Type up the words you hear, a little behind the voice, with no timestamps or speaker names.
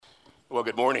Well,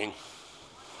 good morning.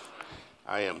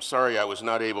 I am sorry I was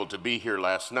not able to be here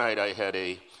last night. I had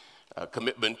a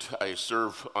commitment. I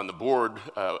serve on the board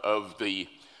of the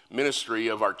ministry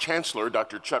of our chancellor,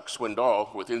 Dr. Chuck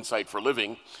Swindoll, with Insight for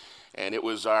Living, and it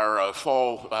was our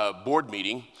fall board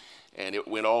meeting, and it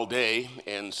went all day,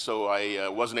 and so I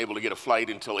wasn't able to get a flight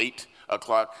until 8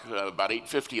 o'clock, about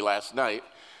 8:50 last night.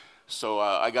 So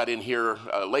I got in here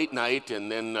late night and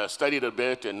then studied a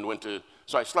bit and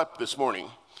so I slept this morning.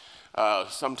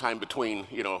 Sometime between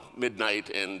midnight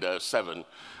and 7,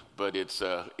 but it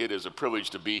is a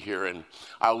privilege to be here, and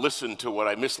I'll listen to what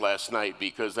I missed last night,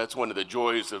 because that's one of the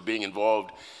joys of being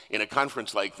involved in a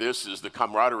conference like this, is the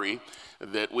camaraderie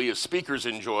that we as speakers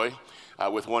enjoy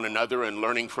with one another and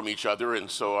learning from each other. And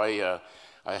so I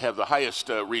have the highest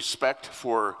respect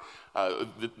for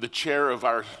the chair of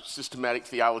our systematic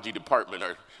theology department,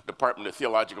 our Department of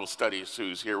Theological Studies,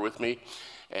 who's here with me.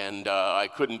 And I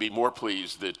couldn't be more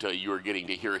pleased that you are getting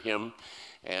to hear him.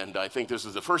 And I think this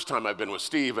is the first time I've been with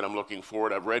Steve, and I'm looking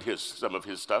forward. I've read some of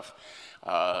his stuff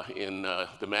in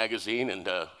the magazine and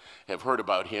have heard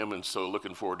about him, and so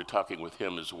looking forward to talking with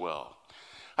him as well.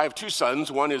 I have two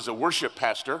sons. One is a worship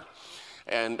pastor,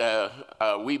 and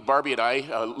Barbie and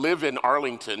I live in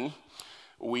Arlington.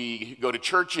 We go to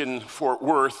church in Fort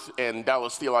Worth, and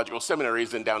Dallas Theological Seminary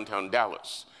is in downtown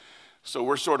Dallas. So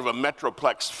we're sort of a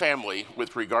metroplex family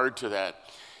with regard to that.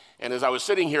 And as I was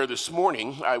sitting here this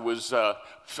morning, I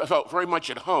felt very much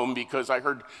at home, because I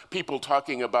heard people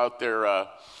talking about their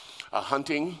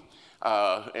hunting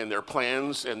and their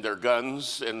plans and their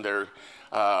guns and their,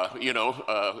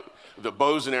 the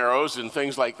bows and arrows and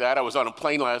things like that. I was on a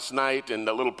plane last night, and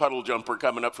a little puddle jumper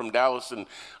coming up from Dallas, and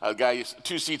a guy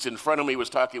 2 seats in front of me was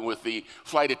talking with the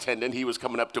flight attendant. He was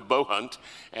coming up to bow hunt,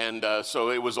 and so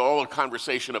it was all a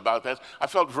conversation about that. I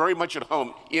felt very much at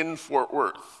home in Fort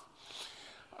Worth.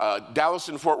 Dallas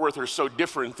and Fort Worth are so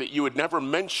different that you would never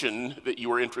mention that you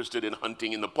were interested in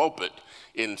hunting in the pulpit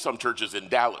in some churches in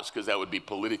Dallas, because that would be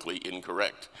politically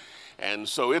incorrect. And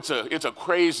so it's a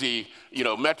crazy,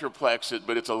 metroplex,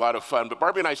 but it's a lot of fun. But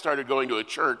Barbie and I started going to a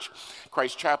church,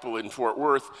 Christ Chapel in Fort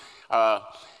Worth,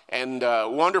 and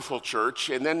wonderful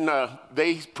church. And then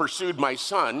they pursued my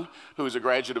son, who is a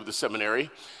graduate of the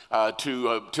seminary,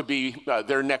 to be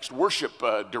their next worship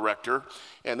director.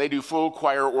 And they do full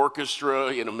choir orchestra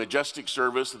in a majestic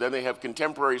service. Then they have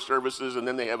contemporary services, and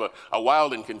then they have a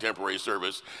wild and contemporary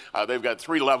service. They've got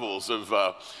 3 levels of,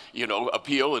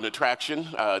 appeal and attraction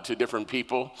to different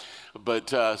people.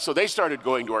 But so they started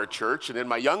going to our church. And then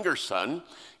my younger son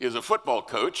is a football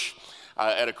coach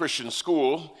at a Christian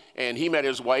school, and he met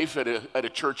his wife at a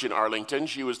church in Arlington.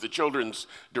 She was the children's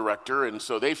director, and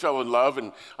so they fell in love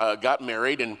and got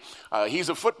married. And he's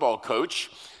a football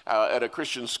coach at a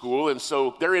Christian school, and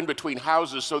so they're in between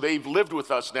houses. So they've lived with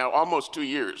us now almost 2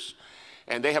 years,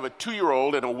 and they have a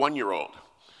 2-year-old and a 1-year-old.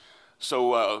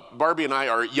 So Barbie and I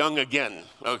are young again,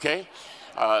 okay?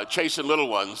 Chasing little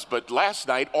ones. But last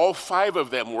night, all 5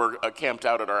 of them were camped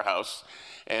out at our house.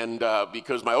 And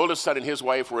because my oldest son and his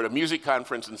wife were at a music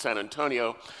conference in San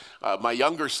Antonio, my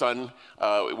younger son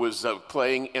was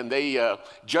playing, and they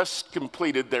just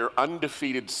completed their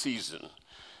undefeated season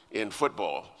in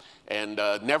football. And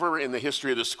never in the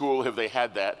history of the school have they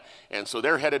had that. And so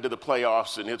they're headed to the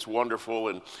playoffs, and it's wonderful.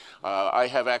 And I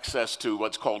have access to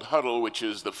what's called Huddle, which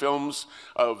is the films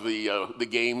of the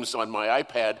games on my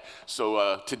iPad.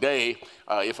 So today,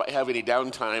 if I have any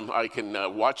downtime, I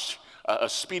can watch a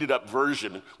speeded up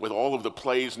version with all of the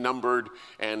plays numbered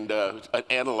and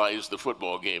analyze the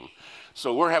football game.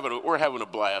 So we're having a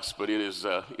blast, but it's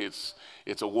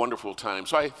a wonderful time.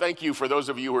 So I thank you for those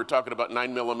of you who are talking about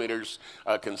 9mm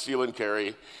conceal and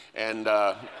carry and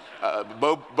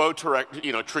bow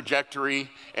trajectory,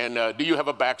 and do you have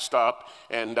a backstop,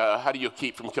 and how do you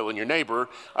keep from killing your neighbor?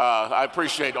 I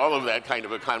appreciate all of that kind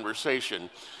of a conversation,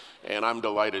 and I'm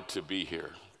delighted to be here.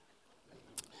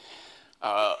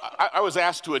 I was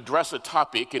asked to address a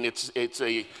topic, and it's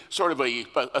a sort of a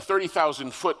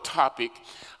 30,000-foot topic,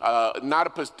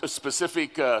 not a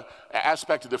specific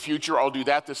aspect of the future. I'll do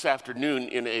that this afternoon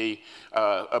in a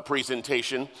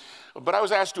presentation. But I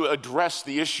was asked to address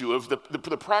the issue of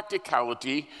the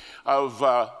practicality of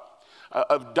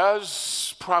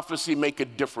does prophecy make a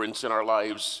difference in our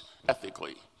lives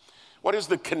ethically? What is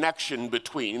the connection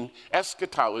between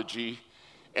eschatology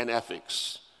and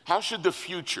ethics? How should the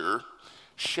future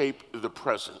shape the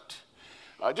present?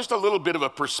 Just a little bit of a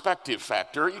perspective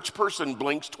factor. Each person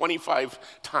blinks 25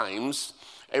 times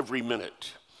every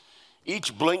minute.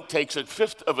 Each blink takes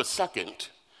 1/5 of a second.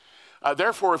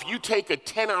 Therefore, if you take a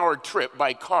 10-hour trip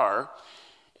by car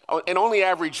and only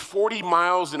average 40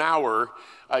 miles an hour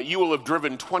you will have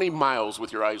driven 20 miles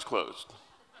with your eyes closed.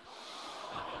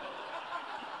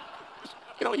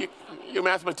 You know, you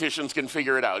mathematicians can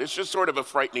figure it out. It's just sort of a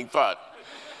frightening thought.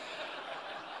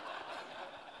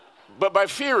 But my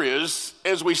fear is,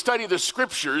 as we study the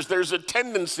scriptures, there's a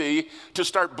tendency to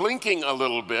start blinking a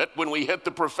little bit when we hit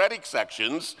the prophetic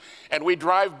sections and we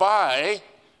drive by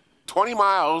 20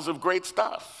 miles of great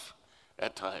stuff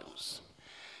at times.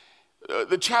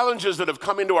 The challenges that have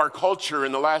come into our culture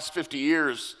in the last 50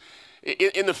 years,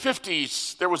 in the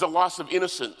 50s, there was a loss of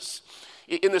innocence.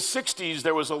 In the 60s,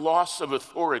 there was a loss of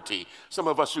authority. Some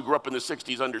of us who grew up in the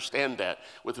 60s understand that.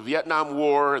 With the Vietnam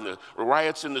War and the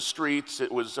riots in the streets,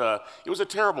 it was a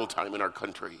terrible time in our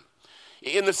country.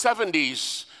 In the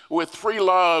 70s, with free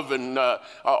love and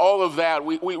all of that,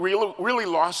 we really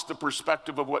lost the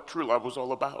perspective of what true love was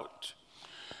all about.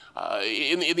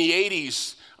 In the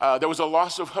 80s, there was a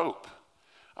loss of hope.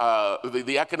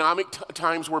 The economic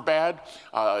times were bad.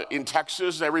 In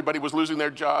Texas, everybody was losing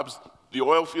their jobs. The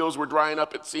oil fields were drying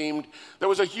up, it seemed. There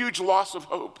was a huge loss of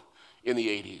hope in the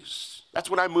 80s. That's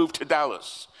when I moved to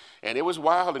Dallas. And it was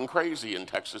wild and crazy in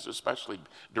Texas, especially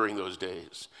during those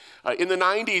days. In the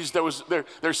 90s,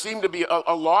 there seemed to be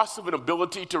a loss of an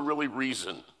ability to really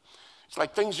reason. It's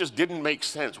like things just didn't make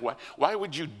sense. Why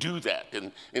would you do that?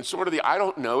 And sort of I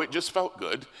don't know, it just felt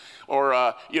good.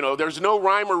 Or, there's no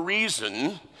rhyme or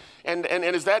reason. And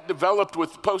as that developed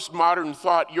with postmodern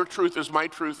thought, your truth is my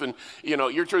truth, and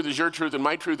your truth is your truth, and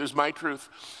my truth is my truth.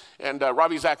 And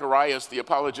Ravi Zacharias, the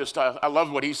apologist, I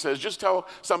love what he says. Just tell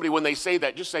somebody when they say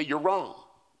that, just say you're wrong.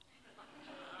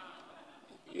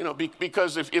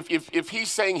 Because if he's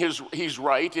saying he's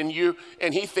right, and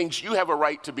he thinks you have a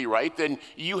right to be right, then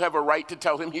you have a right to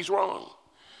tell him he's wrong.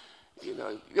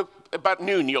 About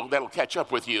noon, that'll catch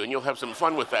up with you, and you'll have some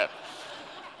fun with that.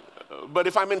 But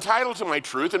if I'm entitled to my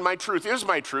truth, and my truth is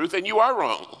my truth, then you are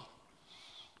wrong,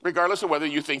 regardless of whether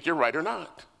you think you're right or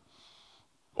not.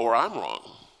 Or I'm wrong,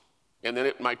 and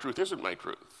then my truth isn't my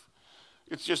truth.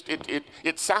 It's just,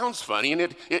 it sounds funny,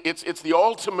 and it's the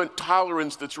ultimate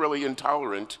tolerance that's really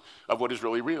intolerant of what is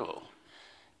really real.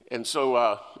 And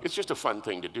so it's just a fun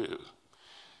thing to do.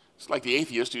 It's like the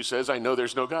atheist who says, I know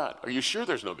there's no God. Are you sure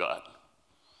there's no God?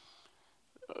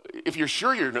 If you're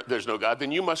sure there's no God,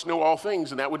 then you must know all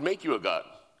things, and that would make you a God.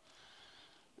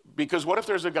 Because what if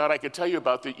there's a God I could tell you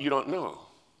about that you don't know?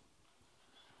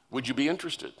 Would you be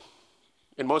interested?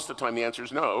 And most of the time the answer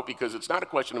is no, because it's not a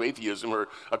question of atheism or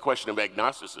a question of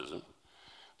agnosticism.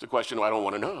 It's a question of I don't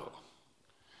want to know.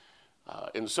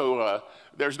 And so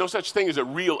there's no such thing as a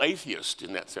real atheist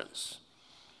in that sense.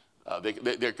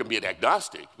 There can be an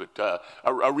agnostic, but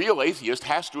a real atheist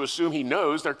has to assume he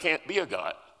knows there can't be a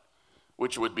God,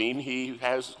 which would mean he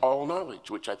has all knowledge,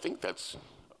 which I think that's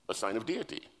a sign of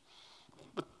deity.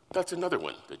 But that's another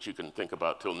one that you can think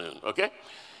about till noon, okay?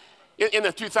 In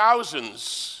the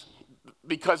 2000s,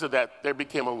 because of that, there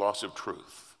became a loss of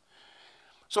truth.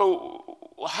 So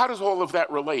how does all of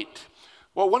that relate?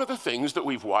 Well, one of the things that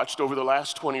we've watched over the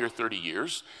last 20 or 30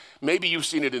 years, maybe you've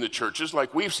seen it in the churches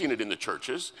like we've seen it in the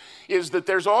churches, is that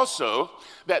there's also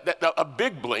a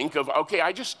big blink of, okay,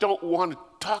 I just don't want to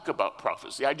talk about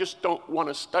prophecy. I just don't want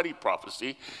to study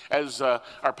prophecy. As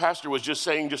our pastor was just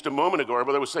saying just a moment ago, our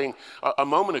brother was saying a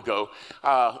moment ago,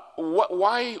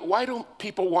 why don't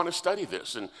people want to study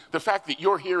this? And the fact that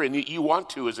you're here and that you want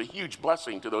to is a huge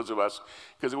blessing to those of us,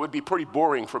 because it would be pretty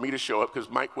boring for me to show up, because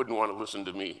Mike wouldn't want to listen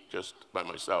to me just by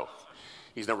myself.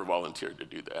 He's never volunteered to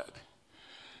do that.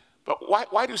 But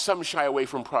why do some shy away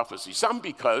from prophecy? Some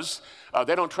because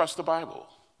they don't trust the Bible.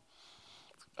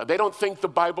 They don't think the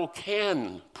Bible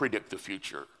can predict the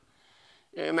future.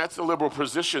 And that's the liberal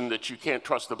position, that you can't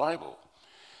trust the Bible.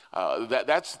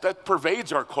 That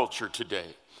pervades our culture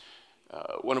today.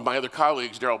 One of my other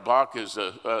colleagues, Darrell Bach, is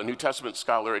a New Testament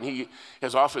scholar, and he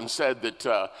has often said that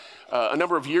a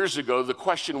number of years ago, the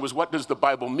question was, what does the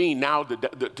Bible mean? Now,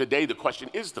 today, the question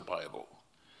is the Bible.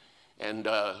 And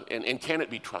can it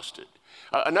be trusted?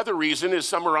 Another reason is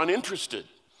some are uninterested.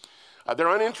 They're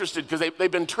uninterested because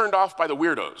they've been turned off by the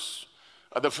weirdos,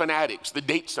 the fanatics, the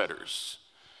date setters.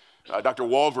 Dr.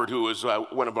 Walvoord, who was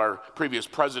one of our previous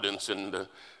presidents and the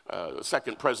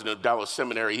second president of Dallas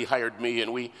Seminary, he hired me,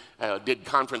 and we did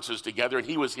conferences together, and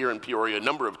he was here in Peoria a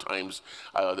number of times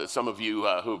that some of you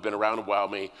who have been around a while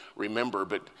may remember.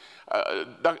 But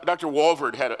Dr.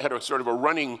 Walvoord had a sort of a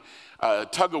running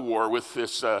tug-of-war with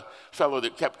this fellow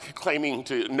that kept claiming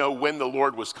to know when the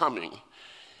Lord was coming,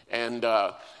 and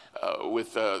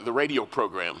with the radio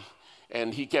program.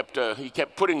 And he kept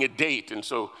putting a date, and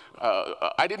so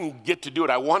I didn't get to do it.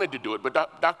 I wanted to do it, but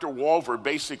Dr. Walvoord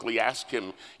basically asked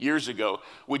him years ago,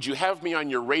 would you have me on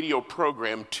your radio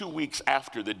program 2 weeks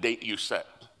after the date you set?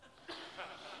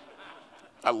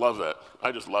 I love that.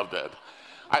 I just love that.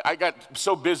 I got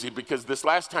so busy because this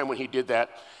last time when he did that,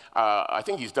 I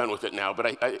think he's done with it now,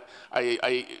 but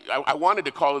I wanted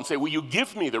to call and say, will you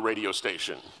give me the radio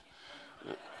station?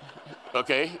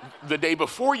 Okay? The day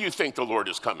before you think the Lord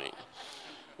is coming.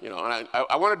 You know, and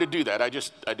I wanted to do that.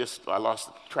 I lost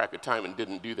track of time and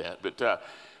didn't do that.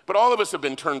 But all of us have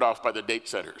been turned off by the date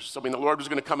setters. I mean, the Lord was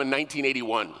going to come in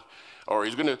 1981, or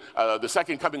the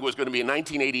second coming was going to be in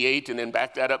 1988, and then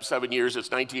back that up 7 years, it's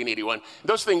 1981.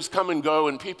 Those things come and go,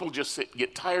 and people just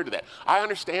get tired of that. I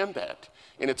understand that,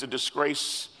 and it's a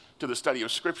disgrace to the study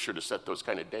of Scripture to set those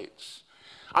kind of dates.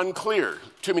 Unclear,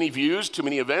 too many views, too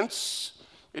many events.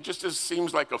 It just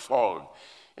seems like a fog.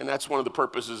 And that's one of the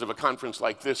purposes of a conference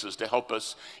like this, is to help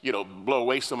us, blow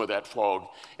away some of that fog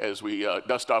as we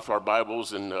dust off our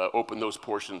Bibles and open those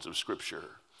portions of Scripture.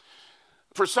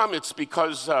 For some, it's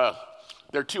because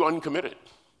they're too uncommitted.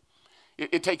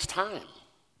 It takes time.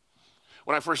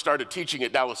 When I first started teaching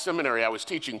at Dallas Seminary, I was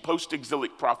teaching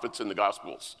post-exilic prophets in the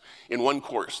Gospels in one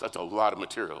course. That's a lot of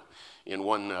material in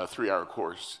one 3-hour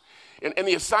course. And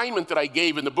the assignment that I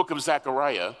gave in the book of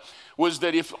Zechariah was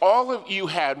that if all of you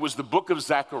had was the book of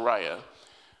Zechariah,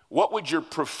 what would your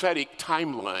prophetic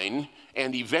timeline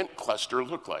and event cluster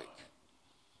look like?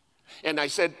 And I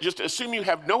said, just assume you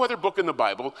have no other book in the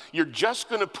Bible. You're just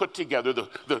going to put together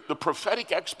the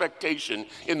prophetic expectation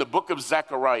in the book of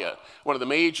Zechariah, one of the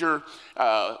major,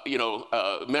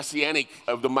 messianic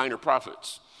of the minor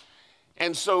prophets.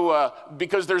 And so,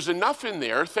 because there's enough in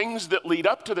there, things that lead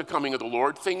up to the coming of the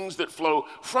Lord, things that flow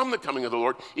from the coming of the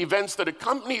Lord, events that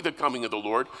accompany the coming of the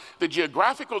Lord, the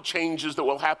geographical changes that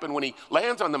will happen when he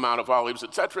lands on the Mount of Olives,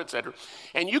 et cetera, et cetera.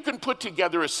 And you can put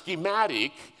together a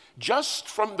schematic just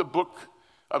from the book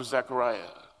of Zechariah.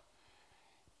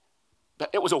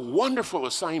 It was a wonderful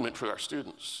assignment for our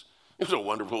students. It was a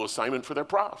wonderful assignment for their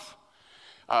prof.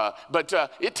 But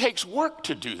it takes work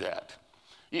to do that.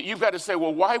 You've got to say,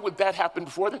 well, why would that happen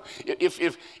before that?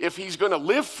 If he's going to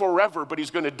live forever, but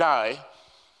he's going to die,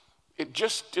 it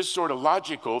just is sort of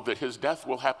logical that his death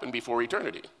will happen before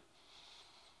eternity,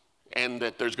 and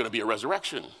that there's going to be a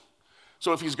resurrection.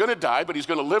 So if he's going to die, but he's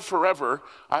going to live forever,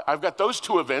 I've got those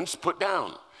two events put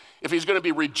down. If he's going to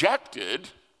be rejected,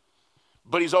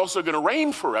 but he's also going to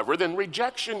reign forever, then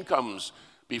rejection comes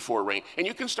before reign. And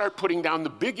you can start putting down the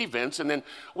big events, and then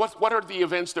what are the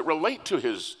events that relate to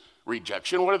his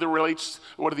rejection? What are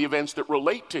the events that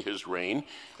relate to his reign?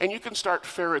 And you can start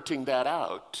ferreting that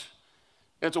out.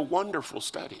 It's a wonderful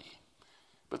study.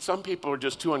 But some people are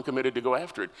just too uncommitted to go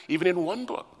after it, even in one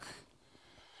book.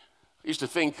 I used to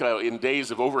think in days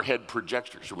of overhead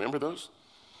projectors. Remember those?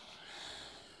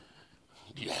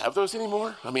 Do you have those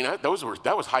anymore? I mean, that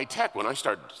was high tech when I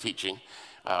started teaching.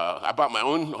 I bought my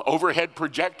own overhead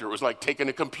projector. It was like taking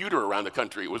a computer around the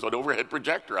country. It was an overhead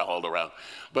projector I hauled around.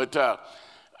 But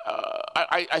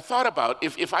I thought about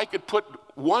if I could put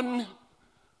one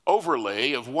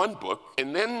overlay of one book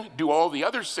and then do all the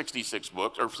other 66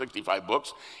 books or 65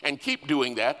 books and keep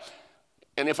doing that,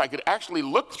 and if I could actually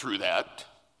look through that,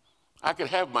 I could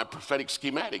have my prophetic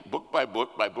schematic, book by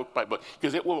book by book by book,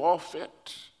 because it will all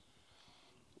fit.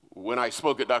 When I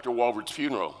spoke at Dr. Walbert's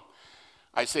funeral,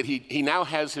 I said he now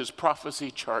has his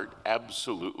prophecy chart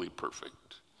absolutely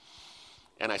perfect.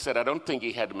 And I said, I don't think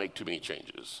he had to make too many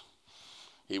changes.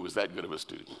 He was that good of a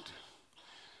student.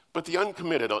 But the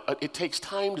uncommitted, it takes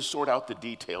time to sort out the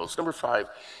details. Number 5,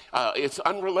 it's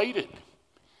unrelated.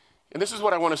 And this is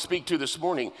what I want to speak to this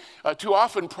morning. Too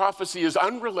often prophecy is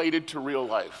unrelated to real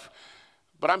life.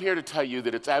 But I'm here to tell you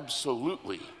that it's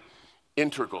absolutely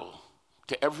integral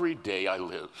to every day I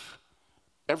live.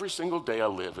 Every single day I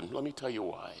live, and let me tell you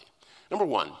why. Number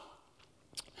 1,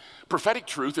 prophetic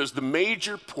truth is a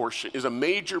major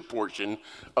portion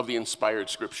of the inspired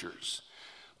scriptures.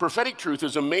 Prophetic truth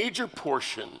is a major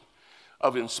portion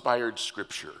of inspired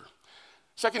scripture.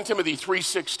 2 Timothy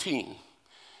 3:16,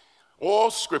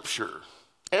 all scripture,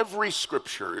 every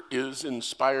scripture is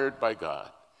inspired by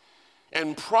God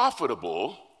and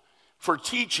profitable for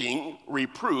teaching,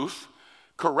 reproof,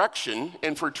 correction,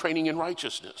 and for training in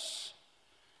righteousness.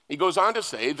 He goes on to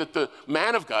say that the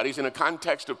man of God, he's in a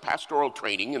context of pastoral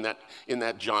training in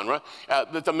that genre,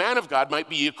 that the man of God might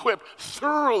be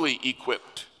thoroughly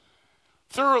equipped,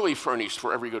 thoroughly furnished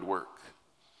for every good work.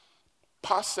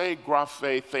 Passe,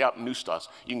 graphe, theopneustos.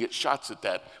 You can get shots at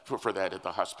that for that at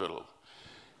the hospital.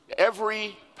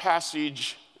 Every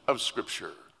passage of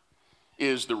Scripture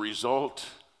is the result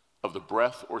of the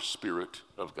breath or spirit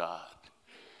of God.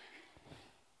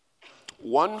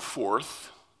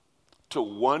 1/4 to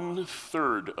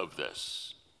 1/3 of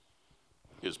this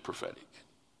is prophetic.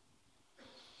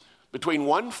 Between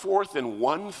 1/4 and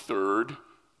 1/3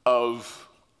 of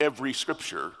every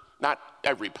scripture, not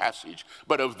every passage,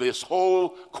 but of this whole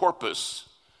corpus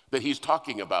that he's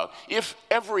talking about. If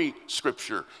every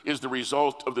scripture is the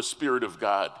result of the Spirit of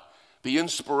God, the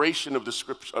inspiration of the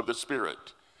scripture of the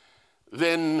Spirit,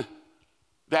 then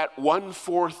that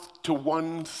 1/4 to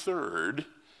 1/3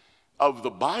 of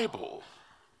the Bible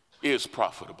is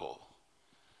profitable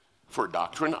for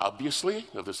doctrine, obviously,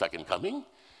 of the second coming,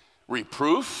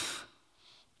 reproof.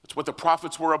 That's what the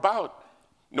prophets were about.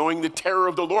 Knowing the terror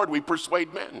of the Lord, we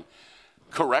persuade men.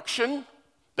 Correction,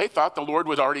 they thought the Lord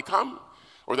was already come,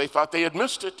 or they thought they had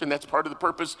missed it, and that's part of the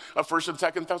purpose of 1st and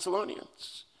 2nd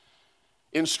Thessalonians.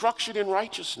 Instruction in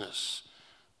righteousness.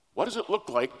 What does it look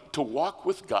like to walk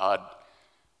with God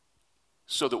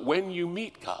so that when you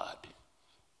meet God,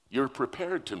 you're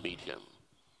prepared to meet him,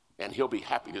 and he'll be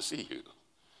happy to see you?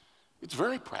 It's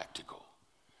very practical.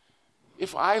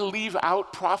 If I leave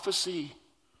out prophecy,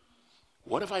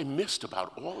 what have I missed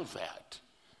about all of that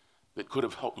could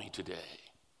have helped me today?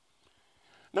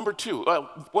 Number 2,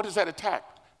 what does that attack?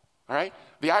 All right?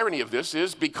 The irony of this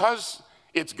is because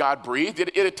it's God-breathed,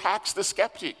 it attacks the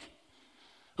skeptic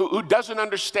who doesn't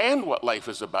understand what life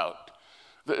is about.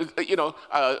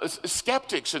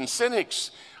 Skeptics and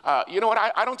cynics, you know what?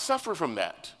 I don't suffer from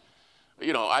that.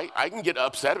 I can get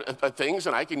upset at things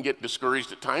and I can get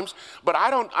discouraged at times, but I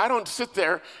don't sit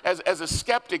there as a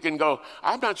skeptic and go,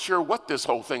 I'm not sure what this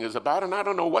whole thing is about, and I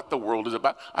don't know what the world is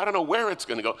about. I don't know where it's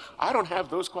going to go. I don't have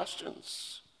those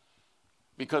questions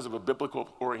because of a biblical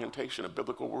orientation, a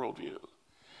biblical worldview.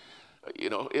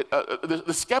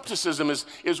 The skepticism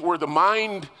is where the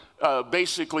mind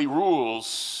basically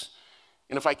rules,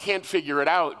 and if I can't figure it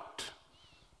out,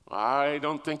 I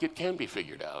don't think it can be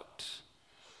figured out.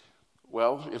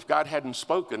 Well, if God hadn't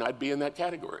spoken, I'd be in that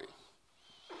category.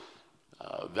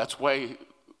 That's why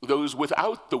those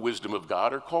without the wisdom of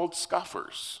God are called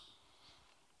scoffers.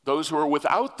 Those who are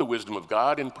without the wisdom of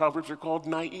God in Proverbs are called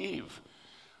naive.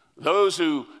 Those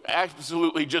who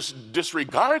absolutely just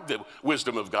disregard the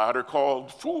wisdom of God are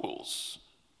called fools.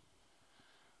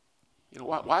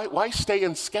 Why stay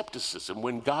in skepticism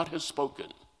when God has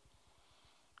spoken?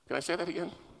 Can I say that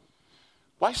again?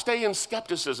 Why stay in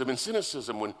skepticism and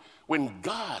cynicism when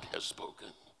God has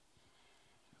spoken?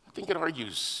 I think it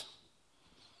argues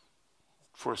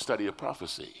for a study of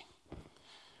prophecy.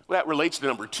 Well, that relates to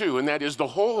number 2, and that is the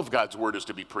whole of God's word is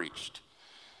to be preached.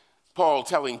 Paul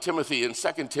telling Timothy in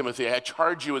 2 Timothy, I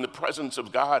charge you in the presence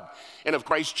of God and of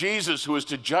Christ Jesus, who is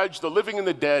to judge the living and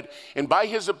the dead, and by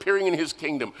his appearing in his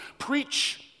kingdom,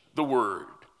 preach the word.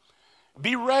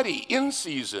 Be ready in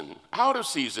season, out of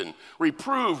season,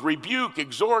 reprove, rebuke,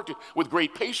 exhort with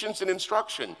great patience and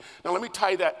instruction. Now let me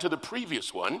tie that to the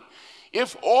previous one.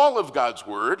 If all of God's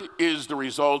word is the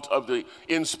result of the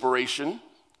inspiration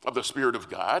of the Spirit of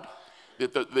God,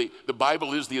 that the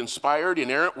Bible is the inspired,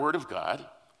 inerrant word of God,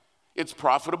 it's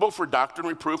profitable for doctrine,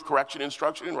 reproof, correction,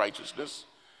 instruction in righteousness,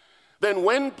 then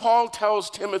when Paul tells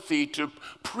Timothy to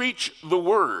preach the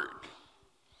word,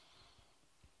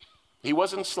 he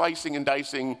wasn't slicing and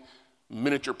dicing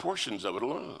miniature portions of it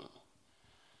alone.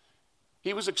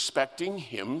 He was expecting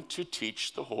him to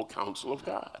teach the whole counsel of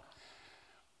God.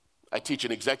 I teach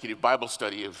an executive Bible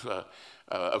study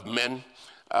of men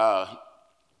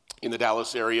in the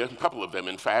Dallas area, a couple of them,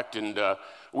 in fact, and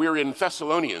we were in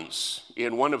Thessalonians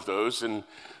in one of those, and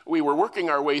we were working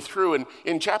our way through, and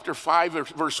in chapter 5,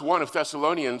 verse 1 of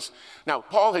Thessalonians, now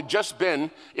Paul had just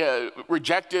been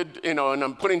rejected,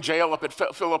 and put in jail up at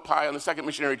Philippi on the second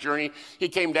missionary journey. He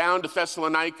came down to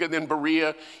Thessalonica, then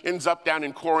Berea, ends up down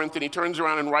in Corinth, and he turns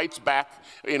around and writes back,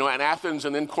 in Athens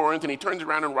and then Corinth, and he turns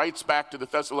around and writes back to the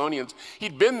Thessalonians.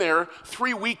 He'd been there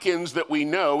 3 weekends that we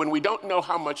know, and we don't know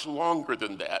how much longer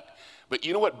than that. But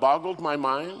you know what boggled my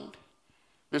mind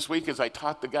this week as I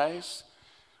taught the guys?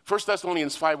 1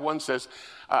 Thessalonians 5:1 says,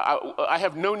 I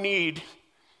have no need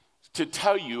to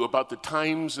tell you about the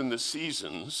times and the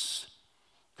seasons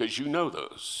because you know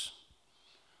those.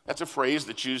 That's a phrase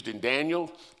that's used in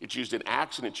Daniel, it's used in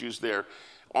Acts, and it's used there.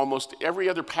 Almost every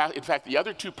other, in fact, the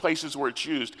other 2 places where it's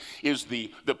used is the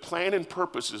plan and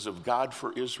purposes of God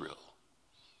for Israel.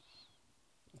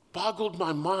 Boggled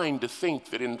my mind to think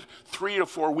that in 3 to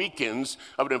 4 weekends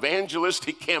of an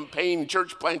evangelistic campaign,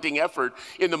 church planting effort,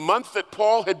 in the month that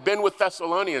Paul had been with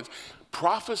Thessalonians,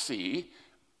 prophecy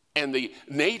and the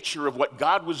nature of what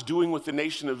God was doing with the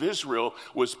nation of Israel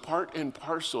was part and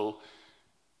parcel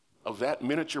of that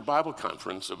miniature Bible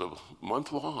conference of a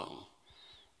month long.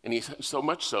 And he so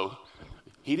much so,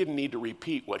 he didn't need to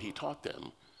repeat what he taught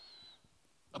them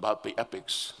about the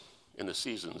epics and the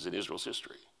seasons in Israel's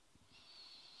history.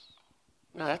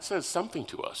 Now, that says something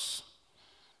to us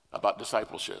about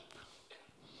discipleship.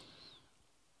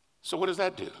 So what does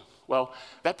that do? Well,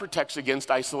 that protects against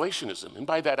isolationism. And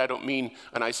by that, I don't mean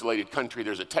an isolated country.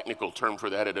 There's a technical term for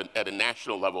that at a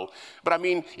national level. But I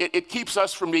mean, it keeps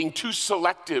us from being too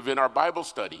selective in our Bible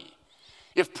study.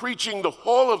 If preaching the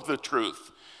whole of the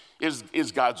truth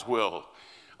is God's will,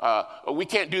 we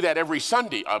can't do that every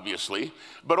Sunday, obviously,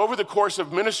 but over the course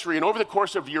of ministry and over the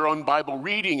course of your own Bible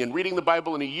reading and reading the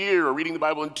Bible in a year or reading the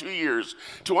Bible in 2 years,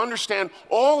 to understand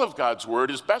all of God's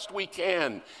word as best we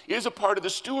can is a part of the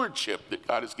stewardship that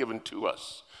God has given to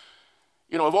us.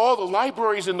 You know, of all the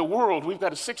libraries in the world, we've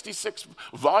got a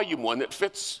 66-volume one that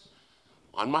fits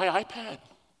on my iPad,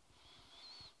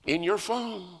 in your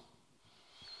phone.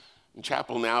 In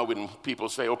chapel now, when people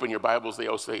say, open your Bibles, they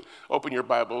always say, open your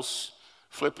Bibles,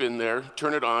 flip in there,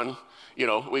 turn it on. You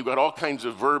know, we've got all kinds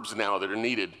of verbs now that are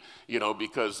needed, you know,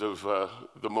 because of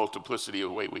the multiplicity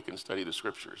of way we can study the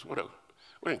scriptures. What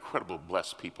incredible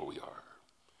blessed people we are.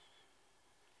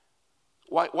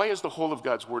 Why is the whole of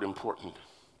God's word important?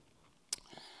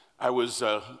 I was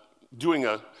doing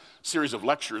a series of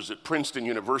lectures at Princeton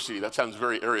University. That sounds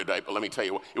very erudite, but let me tell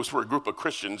you, it was for a group of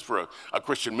Christians for a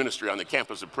Christian ministry on the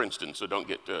campus of Princeton, so don't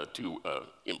get too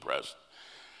impressed.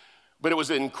 But it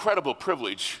was an incredible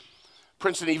privilege.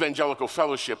 Princeton Evangelical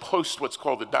Fellowship hosts what's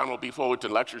called the Donald B.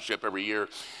 Fullerton Lectureship every year.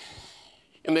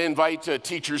 And they invite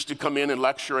teachers to come in and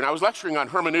lecture. And I was lecturing on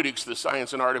hermeneutics, the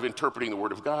science and art of interpreting the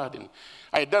Word of God. And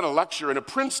I had done a lecture, and a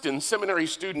Princeton seminary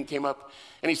student came up,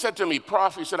 and he said to me,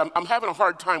 Prof, he said, I'm having a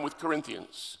hard time with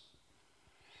Corinthians.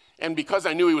 And because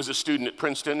I knew he was a student at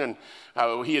Princeton and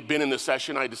he had been in the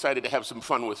session, I decided to have some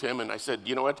fun with him. And I said,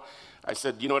 you know what?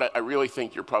 I really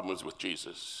think your problem is with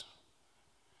Jesus.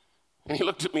 And he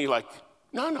looked at me like,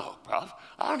 no, Prof,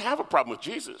 I don't have a problem with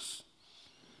Jesus.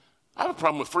 I have a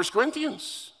problem with 1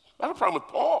 Corinthians. I have a problem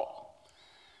with Paul.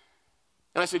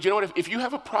 And I said, you know what, if you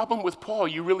have a problem with Paul,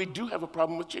 you really do have a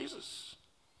problem with Jesus.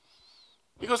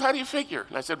 He goes, how do you figure?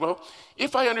 And I said, well,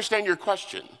 if I understand your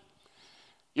question,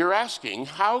 you're asking,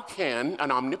 how can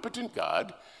an omnipotent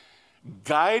God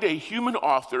guide a human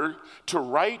author to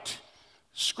write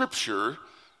scripture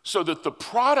so that the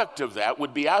product of that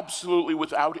would be absolutely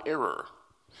without error?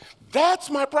 That's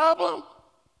my problem.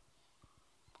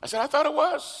 I said, I thought it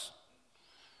was.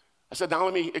 I said, now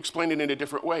let me explain it in a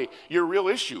different way. Your real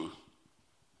issue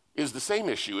is the same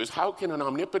issue, is how can an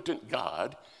omnipotent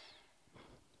God,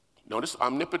 notice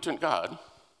omnipotent God,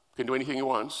 can do anything he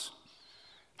wants.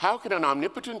 How can an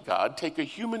omnipotent God take a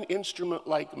human instrument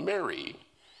like Mary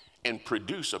and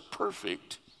produce a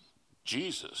perfect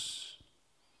Jesus?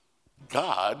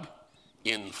 God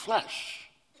in flesh.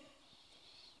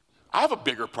 I have a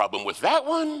bigger problem with that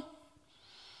one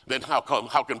than how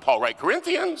can Paul write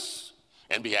Corinthians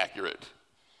and be accurate?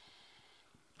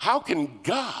 How can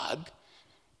God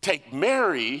take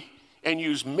Mary and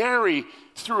use Mary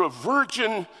through a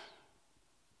virgin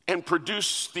and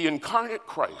produce the incarnate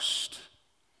Christ?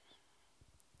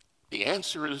 The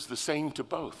answer is the same to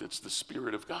both. It's the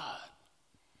Spirit of God.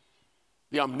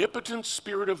 The omnipotent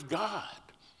Spirit of God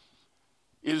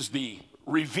is the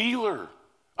revealer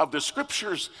of the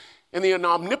scriptures, and the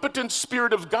omnipotent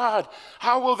Spirit of God.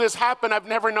 How will this happen? I've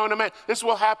never known a man. This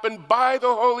will happen by the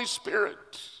Holy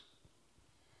Spirit.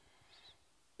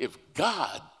 If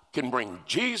God can bring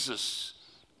Jesus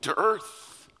to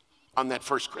earth on that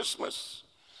first Christmas,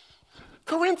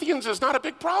 Corinthians is not a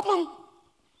big problem.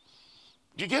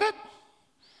 Do you get it?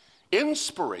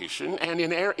 Inspiration and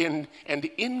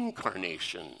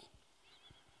incarnation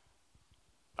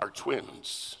are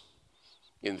twins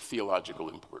in theological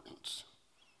importance.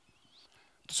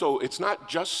 So it's not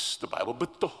just the Bible,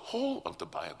 but the whole of the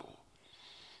Bible.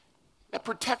 That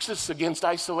protects us against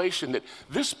isolation, that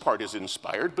this part is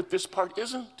inspired, but this part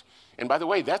isn't. And by the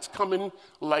way, that's coming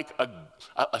like a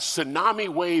tsunami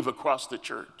wave across the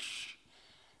church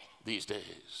these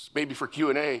days. Maybe for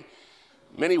Q&A,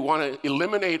 many want to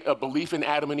eliminate a belief in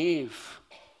Adam and Eve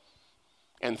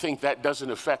and think that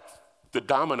doesn't affect the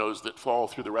dominoes that fall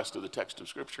through the rest of the text of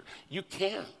Scripture. You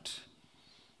can't.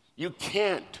 You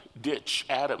can't ditch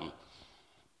Adam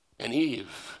and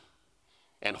Eve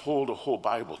and hold a whole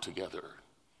Bible together.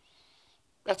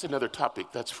 That's another topic.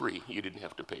 That's free. You didn't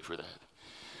have to pay for that.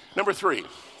 Number 3,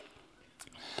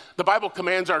 the Bible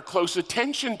commands our close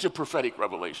attention to prophetic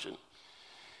revelation.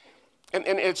 And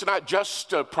it's not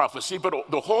just prophecy, but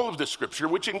the whole of the Scripture,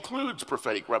 which includes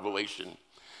prophetic revelation.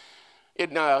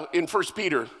 In 1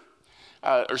 Peter,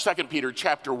 or 2 Peter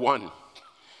chapter 1,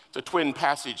 it's a twin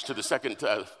passage to the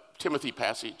 2 Timothy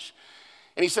passage.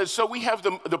 And he says, so we have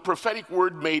the prophetic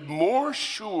word made more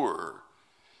sure.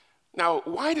 Now,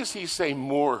 why does he say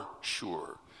more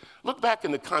sure? Look back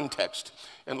in the context,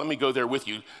 and let me go there with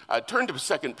you. Turn to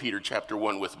 2 Peter chapter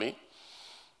 1 with me.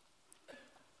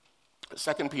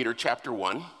 2 Peter chapter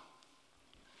 1.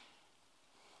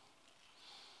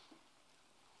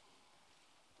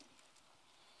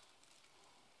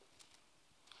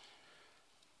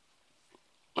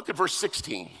 Look at verse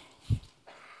 16.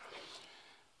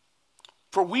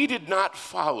 For we did not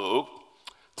follow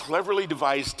cleverly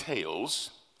devised tales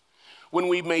when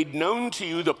we made known to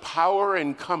you the power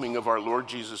and coming of our Lord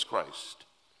Jesus Christ.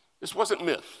 This wasn't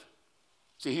myth.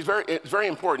 See, it's very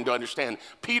important to understand.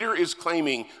 Peter is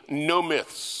claiming no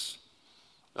myths,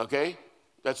 okay?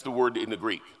 That's the word in the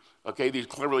Greek, okay? These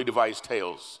cleverly devised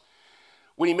tales.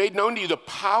 When he made known to you the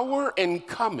power and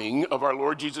coming of our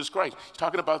Lord Jesus Christ. He's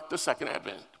talking about the second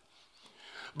advent.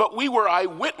 But we were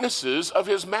eyewitnesses of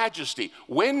his majesty.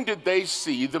 When did they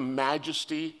see the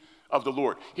majesty of the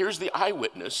Lord? Here's the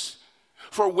eyewitness.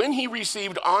 For when he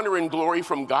received honor and glory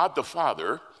from God the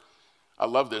Father, I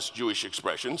love this Jewish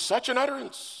expression, such an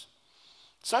utterance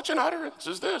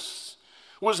as this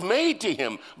was made to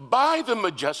him by the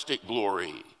majestic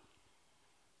glory.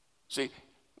 See,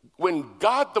 when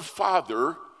God the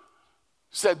Father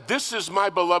said, "This is my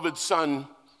beloved Son,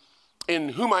 in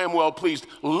whom I am well pleased,"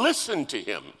 listen to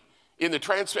him. At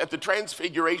the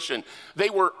transfiguration,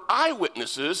 they were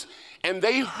eyewitnesses, and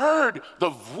they heard the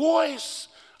voice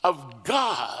of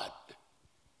God.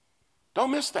 Don't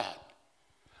miss that.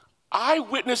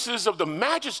 Eyewitnesses of the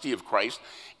majesty of Christ,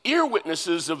 ear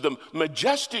witnesses of the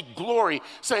majestic glory,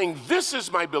 saying, "This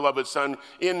is my beloved Son,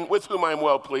 with whom I am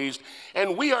well pleased."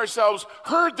 And we ourselves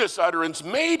heard this utterance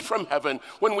made from heaven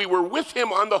when we were with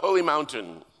him on the holy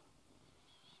mountain.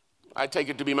 I take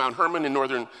it to be Mount Hermon in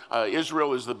northern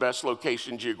Israel is the best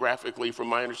location geographically from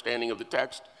my understanding of the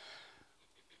text.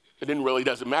 It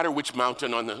doesn't matter which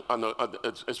mountain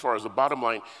as far as the bottom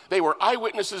line. They were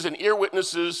eyewitnesses and ear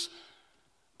witnesses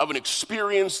of an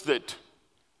experience that,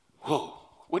 whoa,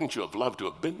 wouldn't you have loved to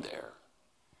have been there?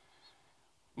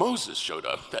 Moses showed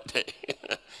up that day.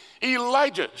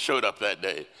 Elijah showed up that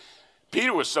day.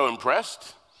 Peter was so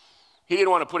impressed. He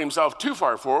didn't want to put himself too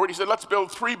far forward. He said, "Let's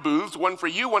build 3 booths, one for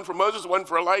you, one for Moses, one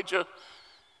for Elijah."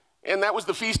 And that was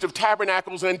the Feast of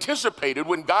Tabernacles anticipated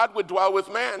when God would dwell with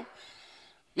man.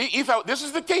 He thought, this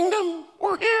is the kingdom.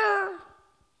 We're here.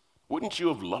 Wouldn't you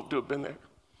have loved to have been there?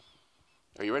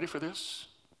 Are you ready for this?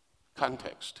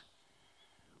 Context.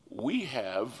 We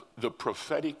have the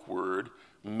prophetic word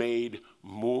made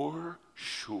more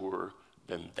sure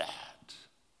than that.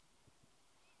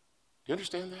 Do you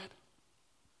understand that?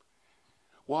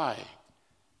 Why?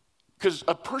 Because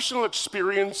a personal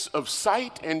experience of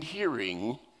sight and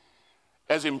hearing,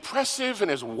 as impressive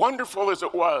and as wonderful as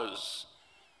it was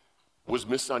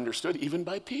misunderstood even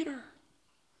by Peter.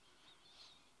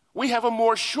 We have a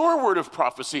more sure word of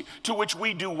prophecy to which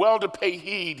we do well to pay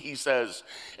heed, he says,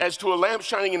 as to a lamp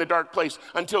shining in a dark place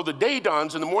until the day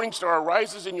dawns and the morning star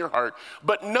arises in your heart.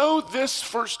 But know this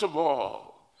first of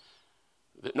all,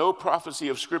 that no prophecy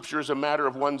of Scripture is a matter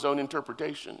of one's own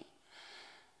interpretation.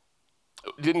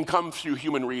 It didn't come through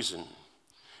human reason.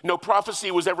 No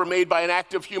prophecy was ever made by an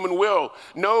act of human will.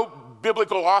 No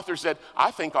biblical author said,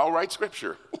 "I think I'll write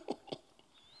Scripture."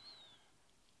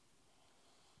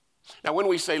 Now, when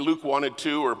we say Luke wanted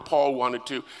to or Paul wanted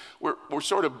to, we're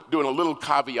sort of doing a little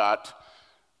caveat.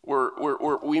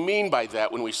 We mean by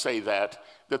that, when we say that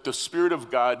the Spirit of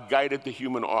God guided the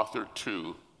human author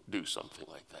to do something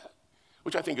like that,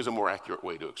 which I think is a more accurate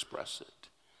way to express it.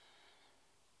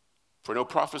 For no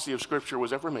prophecy of Scripture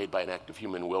was ever made by an act of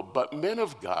human will, but men,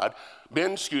 moved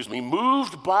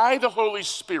by the Holy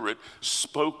Spirit,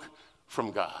 spoke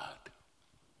from God.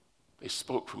 They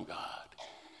spoke from God.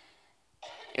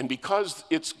 And because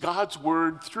it's God's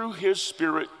word through his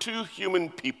Spirit to human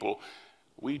people,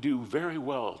 we do very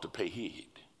well to pay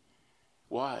heed.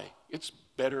 Why? It's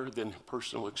better than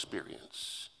personal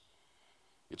experience.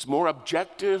 It's more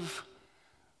objective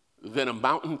than a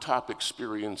mountaintop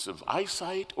experience of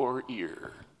eyesight or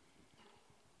ear,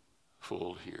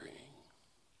 full hearing.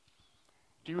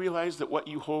 Do you realize that what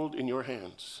you hold in your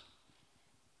hands,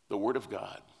 the Word of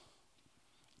God,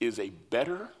 is a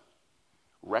better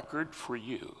record for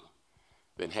you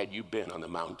than had you been on the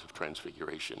Mount of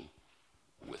Transfiguration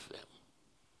with them?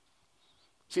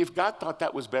 See, if God thought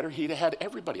that was better, he'd have had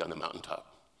everybody on the mountaintop.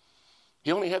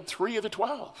 He only had 3 of the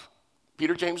 12,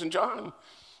 Peter, James, and John.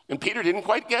 And Peter didn't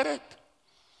quite get it.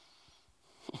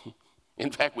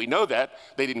 In fact, we know that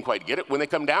they didn't quite get it. When they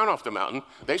come down off the mountain,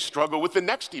 they struggle with the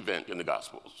next event in the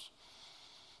Gospels.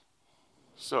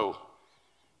 So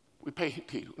we pay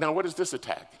heed. Now, what does this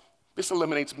attack? This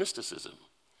eliminates mysticism,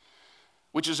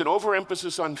 which is an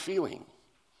overemphasis on feeling.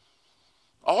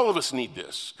 All of us need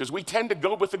this because we tend to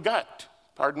go with the gut.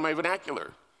 Pardon my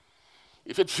vernacular.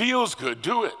 If it feels good,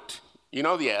 do it. You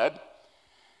know the ad.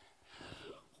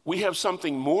 We have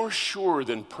something more sure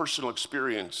than personal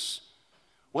experience.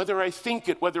 Whether I think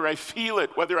it, whether I feel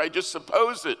it, whether I just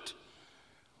suppose it,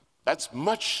 that's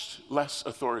much less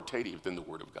authoritative than the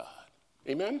Word of God.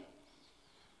 Amen?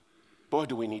 Boy,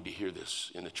 do we need to hear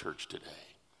this in the church today.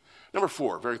 Number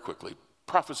 4, very quickly,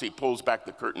 prophecy pulls back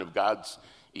the curtain of God's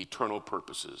eternal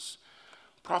purposes.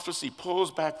 Prophecy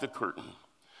pulls back the curtain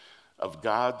of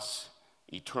God's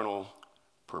eternal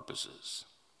purposes.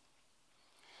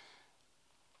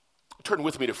 Turn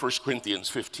with me to 1 Corinthians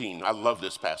 15. I love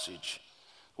this passage.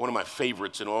 One of my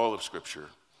favorites in all of Scripture.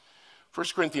 1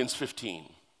 Corinthians 15.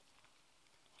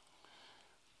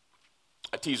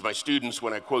 I tease my students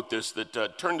when I quote this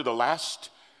that turn to the last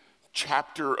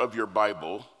chapter of your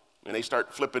Bible, and they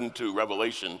start flipping to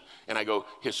Revelation, and I go,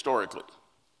 historically.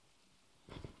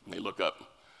 And they look up.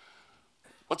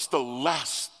 What's the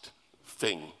last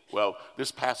thing? Well,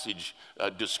 this passage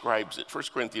describes it. 1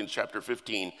 Corinthians chapter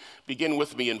 15. Begin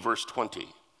with me in verse 20.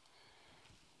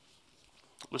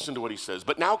 Listen to what he says.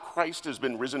 But now Christ has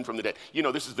been risen from the dead. You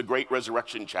know, this is the great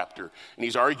resurrection chapter, and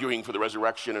he's arguing for the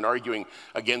resurrection and arguing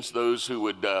against those who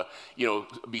would,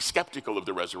 be skeptical of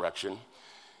the resurrection.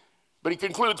 But he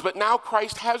concludes, but now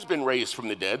Christ has been raised from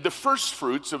the dead, the first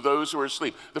fruits of those who are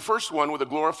asleep. The first one with a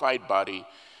glorified body,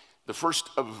 the first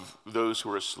of those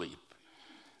who are asleep.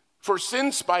 For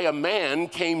since by a man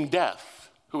came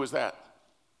death. Who is that?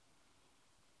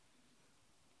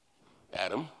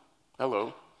 Adam.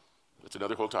 Hello. That's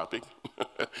another whole topic.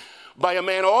 By a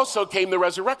man also came the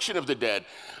resurrection of the dead.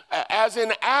 As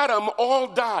in Adam, all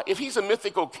die. If he's a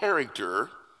mythical character,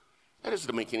 that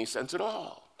doesn't make any sense at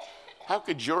all. How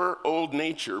could your old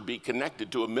nature be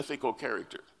connected to a mythical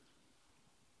character?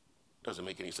 Doesn't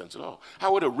make any sense at all.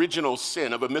 How would original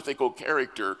sin of a mythical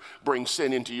character bring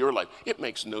sin into your life? It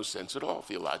makes no sense at all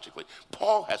theologically.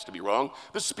 Paul has to be wrong.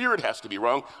 The Spirit has to be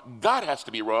wrong. God has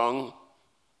to be wrong.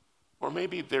 Or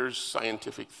maybe there's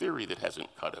scientific theory that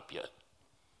hasn't caught up yet.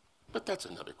 But that's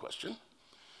another question.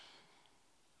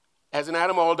 As in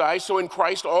Adam all die, so in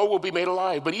Christ all will be made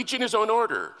alive, but each in his own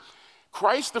order.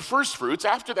 Christ the first fruits,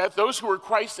 after that, those who are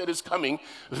Christ that is coming,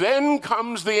 then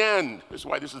comes the end. This is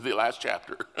why this is the last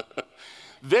chapter.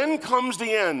 Then comes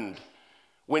the end,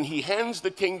 when he hands the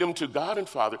kingdom to God and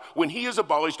Father, when he has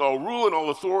abolished all rule and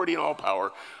all authority and all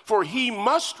power, for he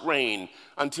must reign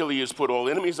until he has put all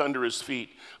enemies under his feet.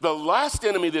 The last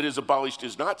enemy that is abolished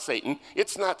is not Satan,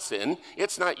 it's not sin,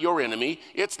 it's not your enemy,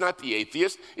 it's not the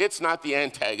atheist, it's not the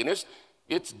antagonist,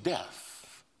 it's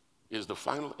death is the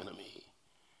final enemy.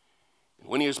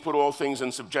 When he has put all things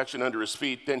in subjection under his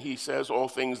feet, then he says, all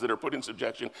things that are put in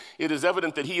subjection, it is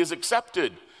evident that he is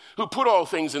accepted, who put all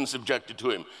things in subjected to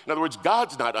him. In other words,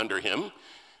 God's not under him,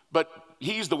 but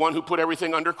he's the one who put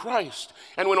everything under Christ.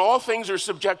 And when all things are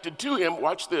subjected to him,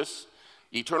 watch this,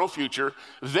 eternal future,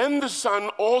 then the Son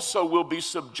also will be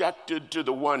subjected to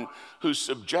the one who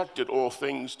subjected all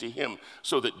things to him,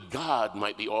 so that God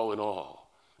might be all in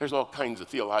all. There's all kinds of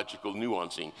theological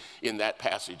nuancing in that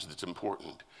passage that's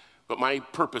important. But my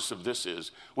purpose of this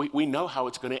is, we know how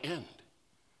it's going to end.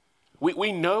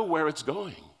 We know where it's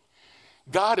going.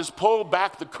 God has pulled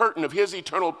back the curtain of his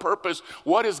eternal purpose.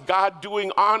 What is God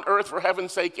doing on earth, for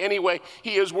heaven's sake, anyway?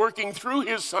 He is working through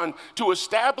his Son to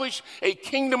establish a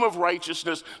kingdom of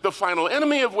righteousness, the final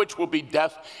enemy of which will be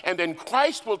death. And then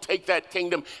Christ will take that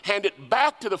kingdom, hand it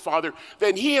back to the Father.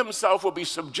 Then he himself will be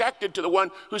subjected to the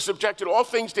one who subjected all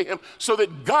things to him, so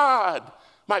that God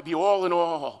might be all in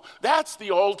all. That's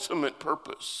the ultimate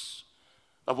purpose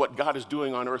of what God is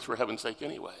doing on earth, for heaven's sake,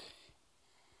 anyway.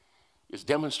 Is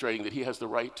demonstrating that he has the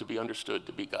right to be understood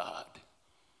to be God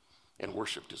and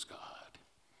worshiped as God.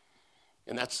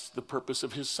 And that's the purpose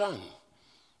of his Son,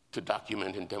 to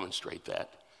document and demonstrate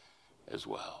that as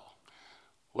well.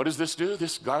 What does this do?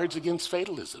 This guards against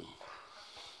fatalism.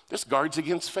 This guards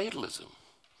against fatalism.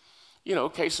 You know,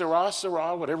 que sera,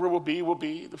 sera, whatever will be, will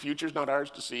be. The future's not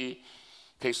ours to see.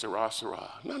 Que sera, sera.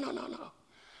 No.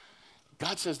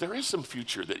 God says there is some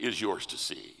future that is yours to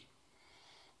see.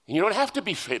 And you don't have to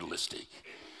be fatalistic.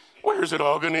 Where's it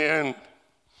all going to end?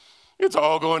 It's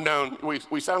all going down.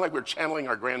 We sound like we're channeling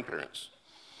our grandparents.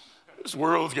 This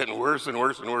world's getting worse and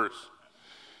worse and worse.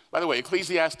 By the way,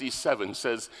 Ecclesiastes 7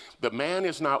 says, the man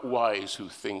is not wise who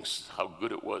thinks how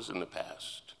good it was in the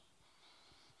past.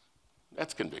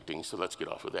 That's convicting, so let's get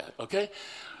off of that, okay?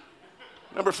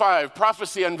 Number 5,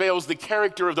 prophecy unveils the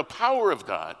character of the power of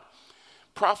God.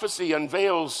 Prophecy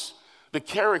unveils the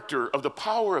character of the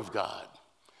power of God.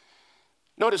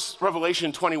 Notice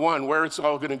Revelation 21, where it's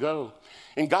all going to go.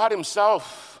 And God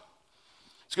himself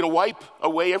is going to wipe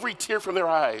away every tear from their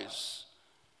eyes.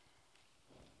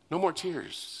 No more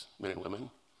tears, men and women.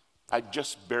 I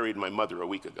just buried my mother a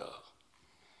week ago.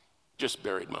 just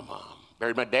buried my mom.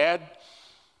 Buried my dad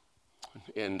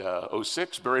in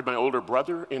 '06, buried my older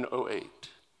brother in '08.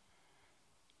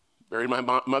 Buried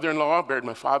my mother-in-law, buried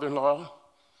my father-in-law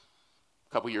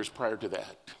a couple years prior to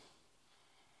that.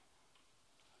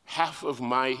 Half of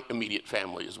my immediate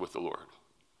family is with the Lord.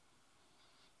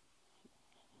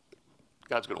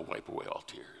 God's going to wipe away all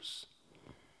tears.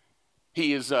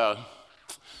 He is going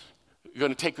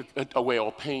to take away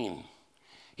all pain.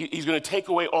 He's going to take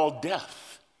away all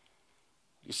death.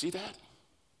 You see that?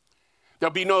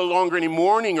 There'll be no longer any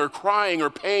mourning or crying or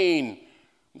pain.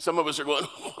 And some of us are going,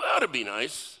 well, that'd be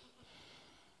nice.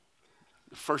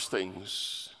 The first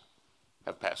things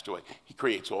have passed away. He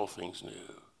creates all things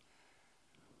new.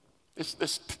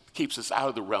 This keeps us out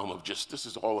of the realm of just, this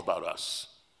is all about us.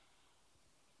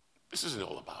 This isn't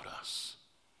all about us.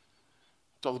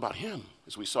 It's all about him,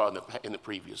 as we saw in the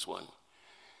previous one.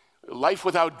 Life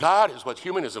without God is what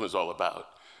humanism is all about.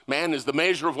 Man is the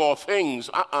measure of all things.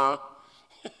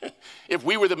 If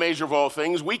we were the measure of all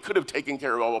things, we could have taken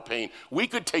care of all pain. We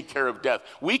could take care of death.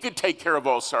 We could take care of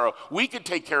all sorrow. We could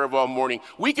take care of all mourning.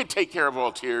 We could take care of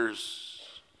all tears.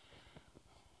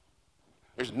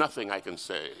 There's nothing I can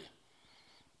say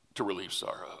to relieve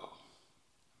sorrow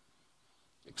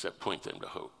except point them to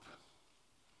hope.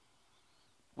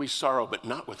 We sorrow, but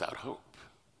not without hope.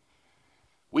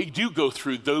 We do go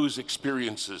through those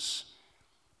experiences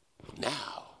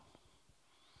now,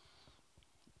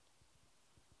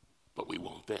 but we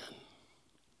won't then.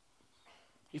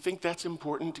 You think that's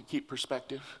important to keep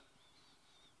perspective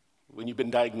when you've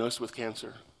been diagnosed with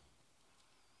cancer?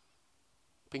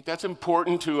 Think that's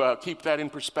important to keep that in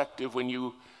perspective when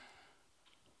you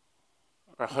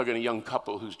are hugging a young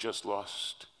couple who's just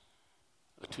lost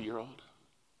a 2-year-old?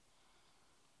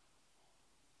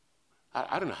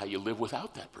 I don't know how you live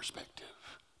without that perspective.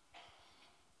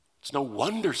 It's no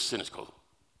wonder cynical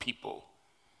people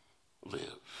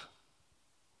live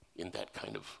in that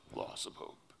kind of loss of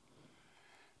hope.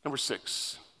 Number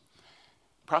 6,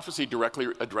 prophecy directly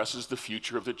addresses the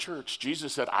future of the church.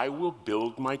 Jesus said, I will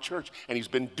build my church. And he's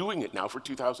been doing it now for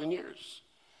 2,000 years.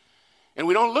 And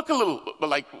we don't look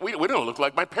we don't look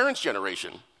like my parents'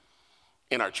 generation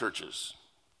in our churches.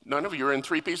 None of you are in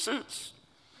 3-piece suits.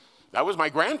 That was my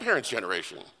grandparents'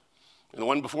 generation, and the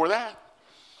one before that.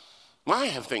 Why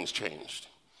have things changed?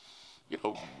 You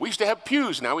know, we used to have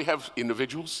pews, now we have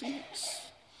individual seats.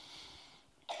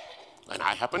 And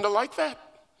I happen to like that.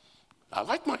 I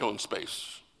like my own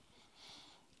space.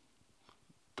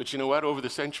 But you know what? Over the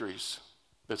centuries,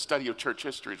 the study of church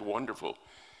history is wonderful.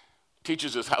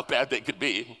 Teaches us how bad they could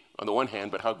be on the one hand,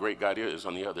 but how great God is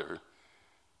on the other,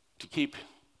 to keep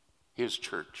his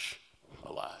church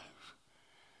alive.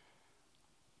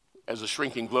 As a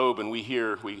shrinking globe, and we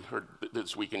heard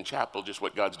this week in chapel just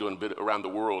what God's doing a bit around the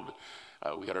world.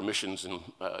 We had our missions and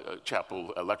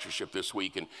chapel lectureship this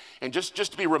week, and just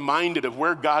to be reminded of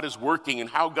where God is working and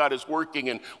how God is working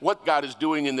and what God is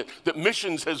doing, and that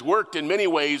missions has worked in many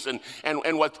ways, and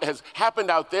what has happened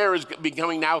out there is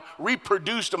becoming now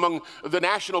reproduced among the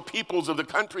national peoples of the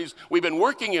countries we've been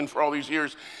working in for all these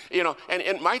years. You know,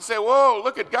 and might say, whoa,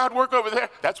 look at God work over there.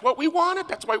 That's what we wanted.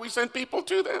 That's why we sent people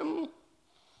to them.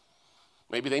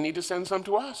 Maybe they need to send some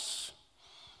to us.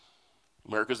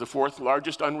 America's the 4th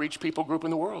largest unreached people group in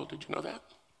the world. Did you know that?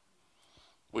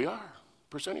 We are,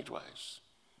 percentage-wise.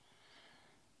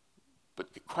 But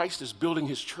Christ is building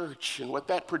his church, and what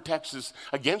that protects is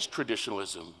against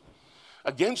traditionalism.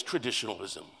 Against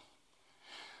traditionalism.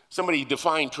 Somebody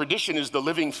defined tradition as the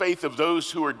living faith of those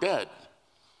who are dead.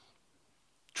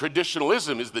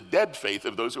 Traditionalism is the dead faith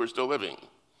of those who are still living.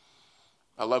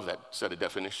 I love that set of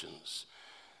definitions.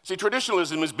 See,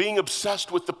 traditionalism is being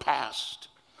obsessed with the past.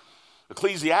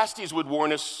 Ecclesiastes would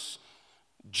warn us,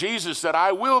 Jesus said,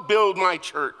 I will build my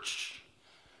church,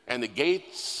 and the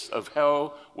gates of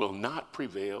hell will not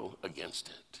prevail against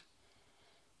it.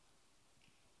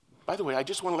 By the way, I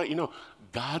just want to let you know,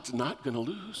 God's not going to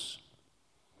lose.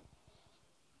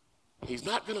 He's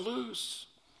not going to lose.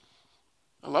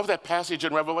 I love that passage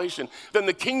in Revelation. Then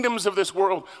the kingdoms of this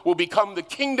world will become the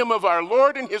kingdom of our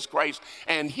Lord and his Christ,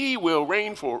 and he will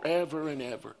reign forever and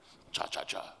ever.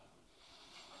 Cha-cha-cha.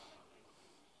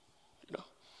 You know?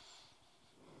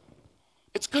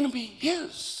 It's going to be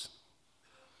his.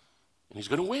 And he's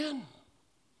going to win.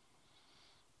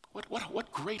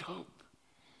 What great hope.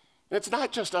 And it's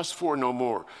not just us four no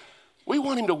more. We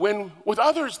want him to win with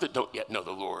others that don't yet know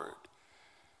the Lord.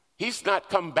 He's not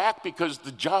come back because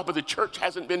the job of the church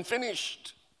hasn't been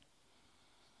finished.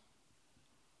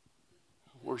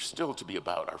 We're still to be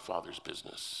about our Father's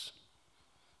business.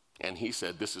 And he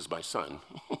said, this is my son.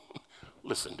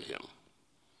 Listen to him.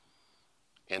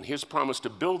 And his promise to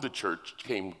build the church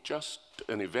came just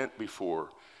an event before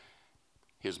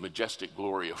his majestic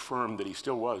glory affirmed that he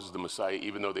still was the Messiah,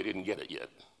 even though they didn't get it yet,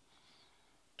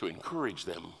 to encourage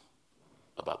them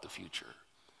about the future.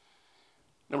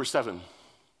 Number 7,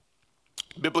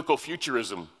 biblical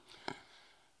futurism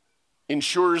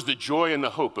ensures the joy and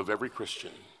the hope of every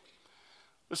Christian.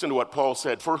 Listen to what Paul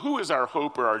said. For who is our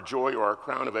hope or our joy or our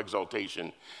crown of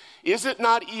exaltation? Is it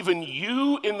not even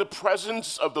you in the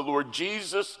presence of the Lord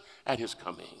Jesus at his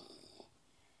coming?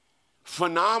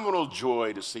 Phenomenal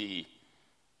joy to see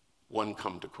one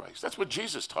come to Christ. That's what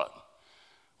Jesus taught.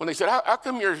 When they said, how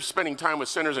come you're spending time with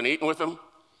sinners and eating with them?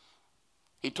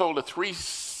 He told a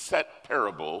 3-set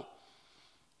parable.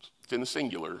 It's in the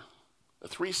singular. A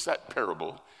 3-set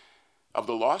parable of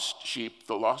the lost sheep,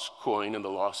 the lost coin, and the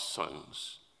lost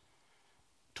sons,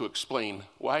 to explain,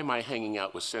 why am I hanging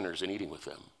out with sinners and eating with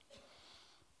them?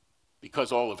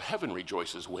 Because all of heaven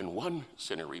rejoices when one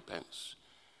sinner repents.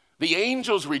 The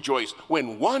angels rejoice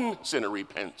when one sinner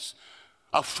repents.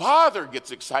 A father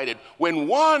gets excited when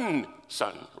one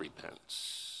son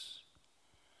repents.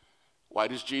 Why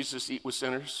does Jesus eat with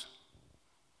sinners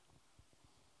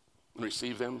and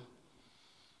receive them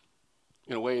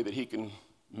in a way that he can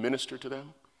minister to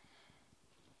them?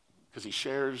 Because he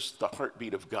shares the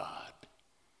heartbeat of God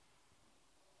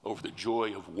over the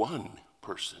joy of one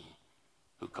person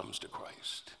who comes to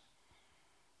Christ.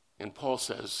 And Paul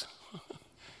says,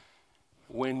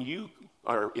 when you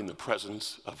are in the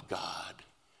presence of God,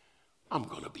 I'm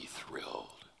going to be thrilled.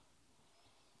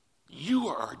 You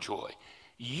are our joy.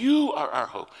 You are our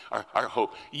hope. Our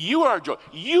hope. You are our joy.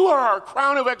 You are our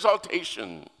crown of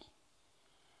exaltation.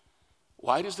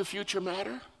 Why does the future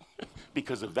matter?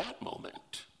 Because of that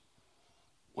moment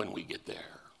when we get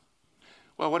there.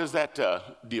 Well, what does that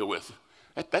deal with?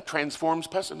 That transforms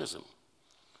pessimism.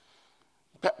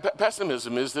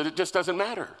 Pessimism is that it just doesn't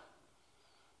matter.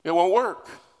 It won't work.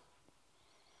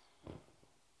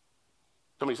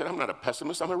 Somebody said, I'm not a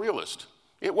pessimist, I'm a realist.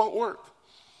 It won't work.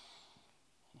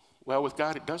 Well, with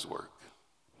God, it does work.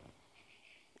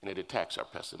 And it attacks our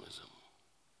pessimism.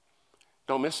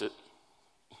 Don't miss it.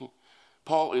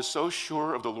 Paul is so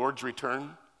sure of the Lord's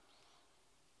return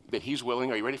that he's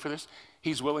willing, are you ready for this?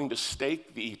 He's willing to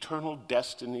stake the eternal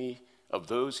destiny of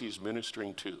those he's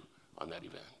ministering to on that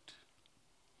event.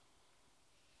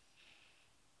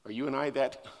 Are you and I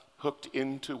that hooked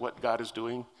into what God is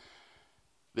doing?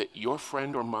 That your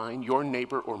friend or mine, your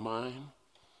neighbor or mine,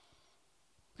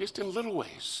 just in little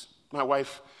ways. My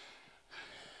wife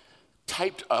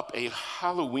typed up a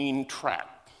Halloween track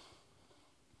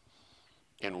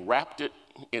and wrapped it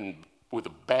in with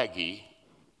a baggie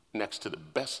next to the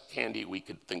best candy we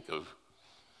could think of.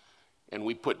 And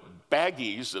we put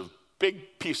baggies of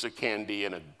big piece of candy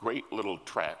in a great little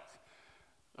track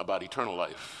about eternal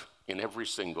life in every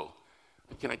single.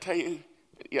 Can I tell you,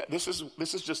 yeah, this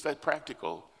is just that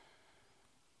practical.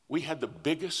 We had the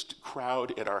biggest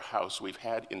crowd at our house we've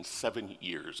had in 7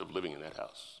 years of living in that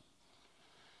house.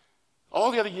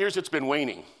 All the other years it's been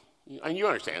waning. And you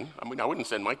understand. I mean, I wouldn't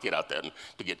send my kid out there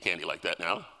to get candy like that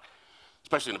now,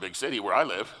 especially in a big city where I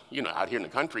live. You know, out here in the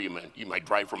country, you might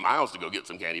drive for miles to go get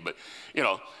some candy, but, you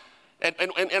know,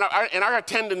 and our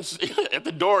attendance at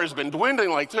the door has been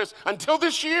dwindling like this until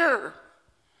this year,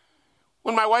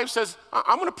 when my wife says,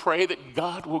 I'm going to pray that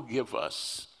God will give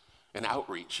us an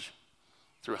outreach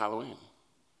through Halloween.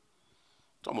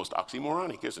 It's almost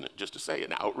oxymoronic, isn't it, just to say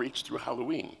an outreach through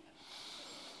Halloween.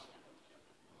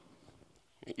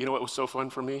 You know what was so fun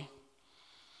for me?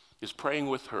 Is praying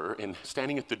with her and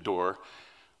standing at the door.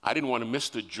 I didn't want to miss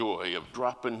the joy of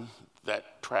dropping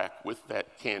that track with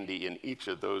that candy in each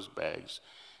of those bags.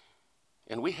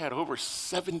 And we had over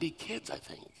 70 kids, I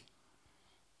think.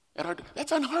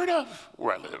 That's unheard of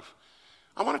where I live.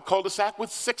 I'm on a cul-de-sac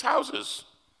with 6 houses.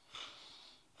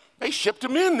 They shipped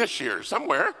them in this year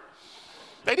somewhere.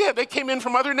 They did. They came in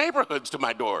from other neighborhoods to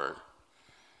my door.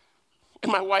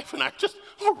 And my wife and I just,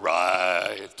 all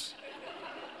right.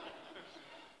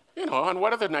 You know, on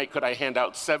what other night could I hand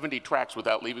out 70 tracts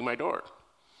without leaving my door?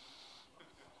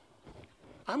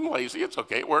 I'm lazy. It's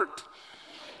okay. It worked.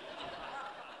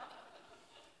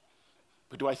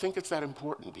 But do I think it's that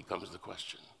important becomes the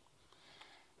question.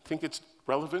 Think it's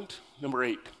relevant? Number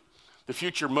 8, the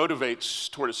future motivates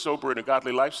toward a sober and a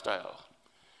godly lifestyle.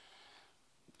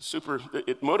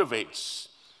 It motivates.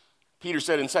 Peter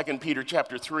said in 2 Peter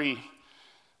chapter 3,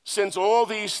 since all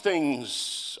these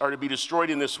things are to be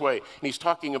destroyed in this way, and he's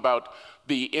talking about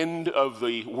the end of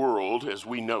the world as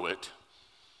we know it.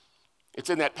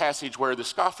 It's in that passage where the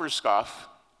scoffers scoff.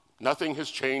 Nothing has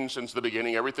changed since the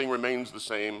beginning. Everything remains the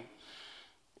same.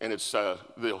 And it's the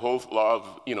whole law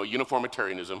of,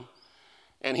 uniformitarianism.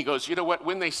 And he goes, you know what?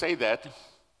 When they say that,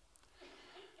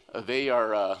 they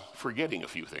are forgetting a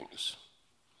few things.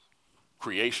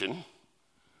 Creation,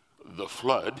 the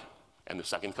flood, and the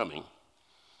second coming.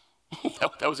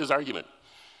 That was his argument.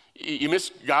 You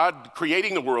miss God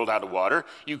creating the world out of water.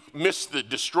 You miss the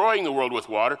destroying the world with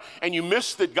water. And you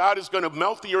miss that God is going to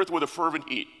melt the earth with a fervent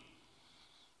heat.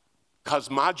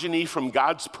 Cosmogony from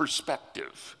God's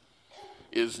perspective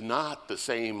is not the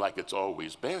same like it's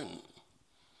always been.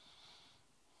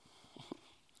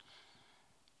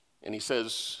 And he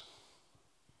says,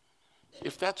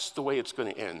 if that's the way it's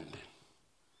going to end,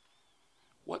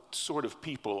 what sort of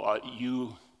people ought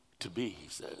you to be, he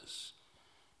says.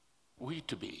 We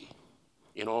to be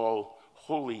in all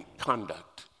holy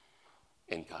conduct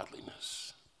and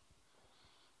godliness.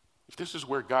 If this is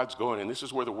where God's going and this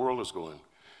is where the world is going,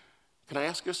 can I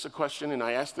ask us a question? And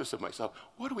I ask this of myself.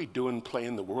 What are we doing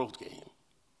playing the world game?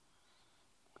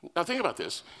 Now think about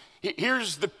this.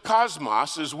 Here's the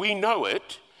cosmos as we know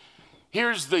it.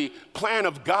 Here's the plan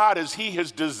of God as he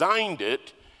has designed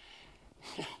it.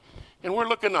 And we're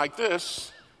looking like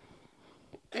this.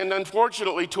 And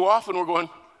unfortunately, too often we're going,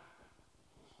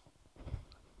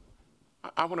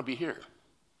 I want to be here.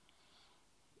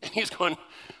 And he's going,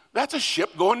 that's a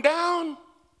ship going down.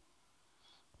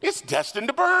 It's destined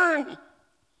to burn.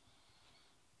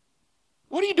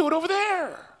 What are you doing over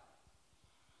there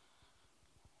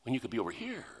when you could be over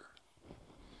here?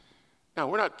 Now,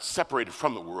 we're not separated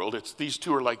from the world. It's these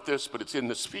two are like this, but it's in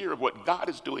the sphere of what God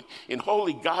is doing in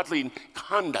holy, godly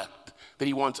conduct that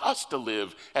he wants us to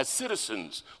live as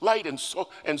citizens, light and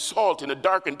salt in a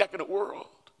dark and decadent world.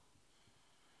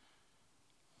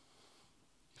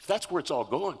 If that's where it's all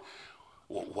going,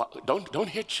 well, don't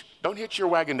hitch your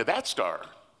wagon to that star.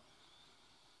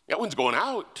 That one's going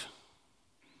out.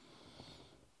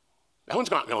 That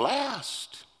one's not going to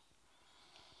last.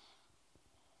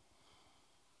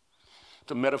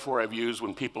 It's a metaphor I've used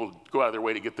when people go out of their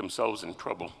way to get themselves in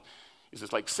trouble.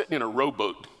 It's like sitting in a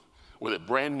rowboat with a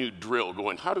brand new drill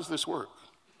going, how does this work?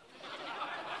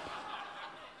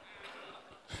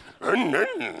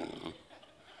 It's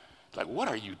like, what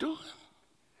are you doing?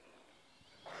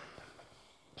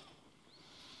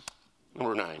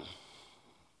 Number 9.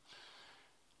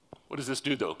 What does this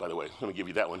do, though, by the way? Let me give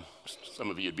you that one. Some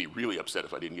of you would be really upset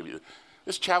if I didn't give you that.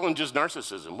 This challenges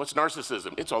narcissism. What's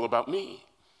narcissism? It's all about me.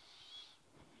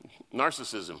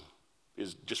 Narcissism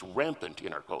is just rampant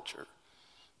in our culture.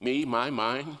 Me, my,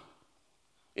 mine,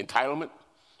 entitlement,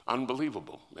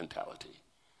 unbelievable mentality.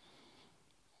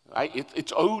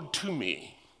 It's owed to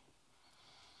me,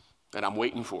 and I'm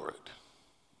waiting for it.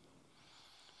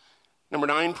 Number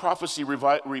 9, prophecy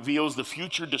reveals the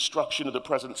future destruction of the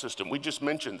present system. We just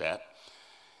mentioned that.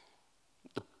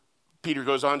 Peter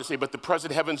goes on to say, but the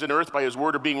present heavens and earth by his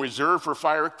word are being reserved for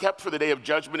fire, kept for the day of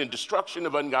judgment and destruction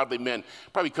of ungodly men.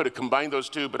 Probably could have combined those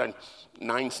two, but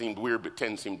 9 seemed weird, but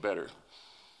 10 seemed better.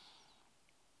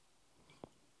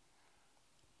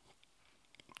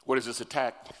 What does this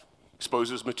attack?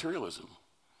 Exposes materialism.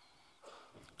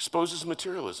 Exposes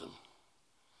materialism.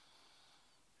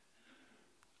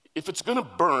 If it's going to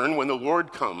burn when the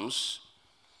Lord comes,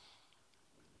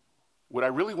 would I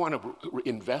really want to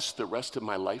invest the rest of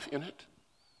my life in it?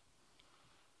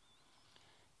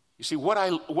 You see, what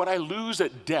I lose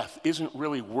at death isn't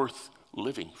really worth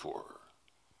living for.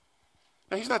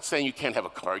 Now, he's not saying you can't have a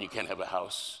car and you can't have a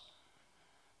house.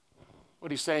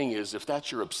 What he's saying is if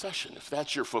that's your obsession, if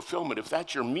that's your fulfillment, if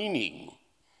that's your meaning,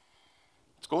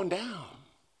 it's going down.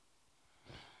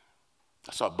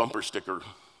 I saw a bumper sticker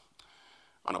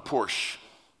on a Porsche.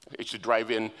 I used to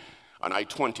drive in on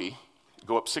I-20,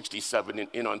 go up 67 and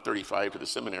in on 35 to the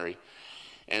seminary.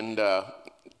 And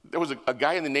there was a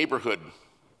guy in the neighborhood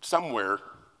somewhere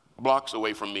blocks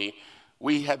away from me.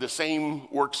 We had the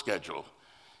same work schedule.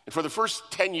 And for the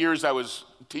first 10 years I was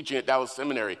teaching at Dallas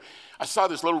Seminary, I saw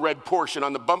this little red Porsche, and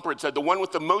on the bumper it said, the one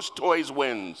with the most toys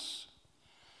wins.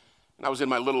 And I was in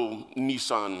my little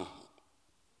Nissan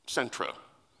Sentra,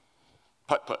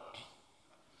 putt-putt.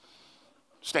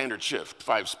 Standard shift,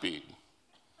 5-speed.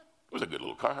 It was a good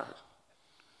little car.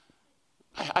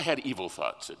 I had evil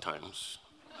thoughts at times.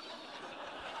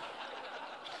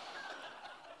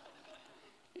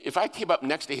 If I came up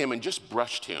next to him and just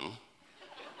brushed him,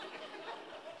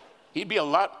 he'd be a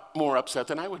lot more upset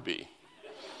than I would be.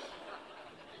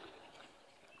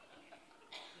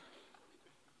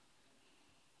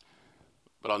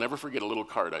 But I'll never forget a little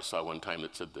card I saw one time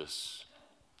that said this: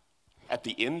 at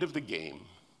the end of the game,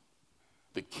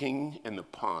 the king and the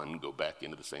pawn go back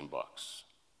into the same box.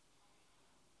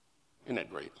 Isn't that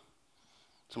great?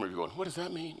 Some of you are going, what does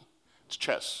that mean? It's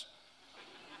chess.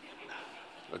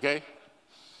 Okay?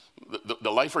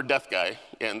 the life or death guy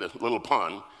and the little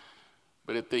pawn.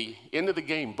 But at the end of the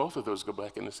game, both of those go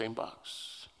back in the same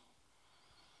box.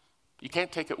 You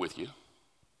can't take it with you.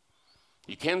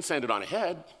 You can send it on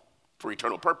ahead for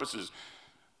eternal purposes.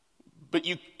 But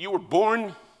you were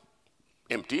born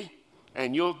empty,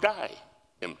 and you'll die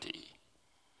empty.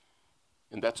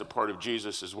 And that's a part of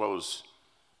Jesus as well as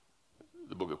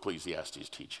the book of Ecclesiastes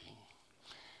teaching.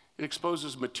 It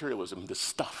exposes materialism, the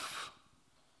stuff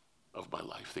of my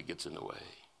life that gets in the way.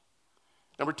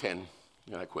 Number 10,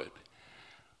 and I quit.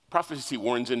 Prophecy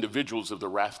warns individuals of the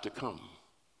wrath to come.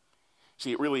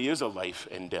 See, it really is a life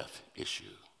and death issue.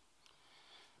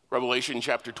 Revelation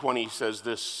chapter 20 says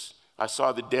this, I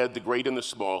saw the dead, the great and the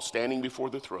small, standing before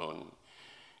the throne.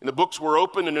 And the books were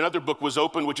opened, and another book was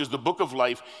opened, which is the book of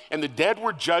life. And the dead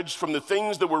were judged from the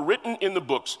things that were written in the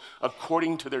books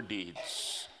according to their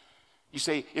deeds. You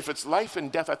say, if it's life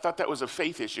and death, I thought that was a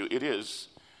faith issue. It is.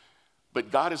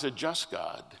 But God is a just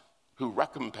God who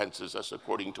recompenses us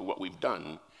according to what we've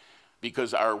done,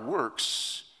 because our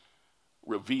works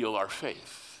reveal our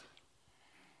faith.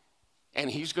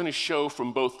 And he's going to show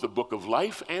from both the book of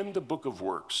life and the book of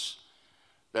works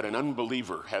that an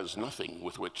unbeliever has nothing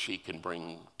with which he can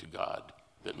bring to God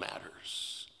that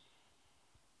matters.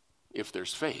 If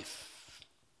there's faith.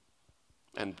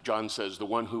 And John says, the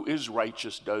one who is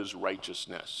righteous does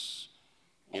righteousness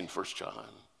in 1 John.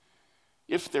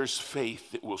 If there's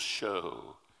faith, it will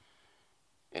show,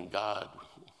 and God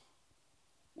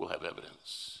will have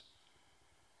evidence.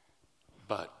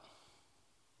 But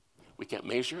we can't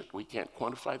measure it. We can't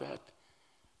quantify that.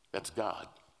 That's God.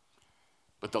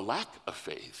 But the lack of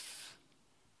faith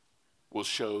will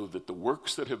show that the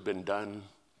works that have been done,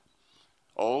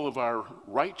 all of our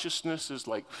righteousness is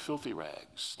like filthy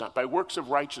rags, not by works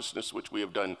of righteousness which we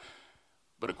have done,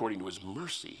 but according to his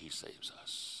mercy he saves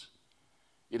us.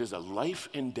 It is a life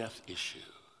and death issue.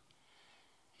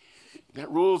 That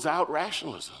rules out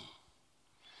rationalism.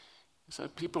 So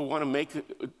people want to make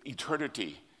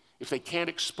eternity. If they can't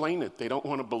explain it, they don't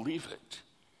want to believe it.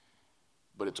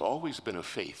 But it's always been a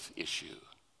faith issue.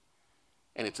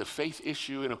 And it's a faith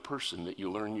issue in a person that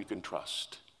you learn you can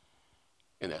trust.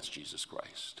 And that's Jesus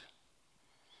Christ.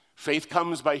 Faith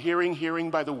comes by hearing, hearing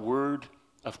by the word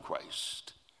of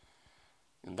Christ.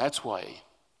 And that's why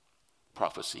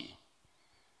prophecy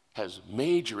has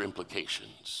major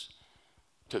implications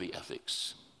to the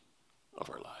ethics of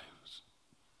our lives.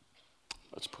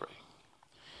 Let's pray.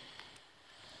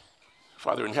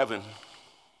 Father in heaven,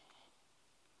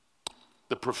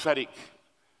 the prophetic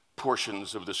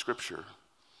portions of the scripture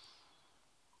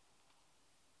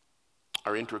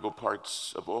are integral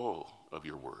parts of all of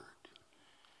your word.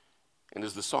 And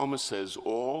as the psalmist says,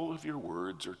 all of your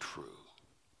words are true.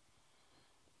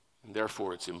 And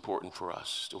therefore, it's important for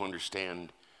us to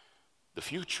understand the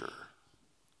future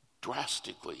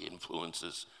drastically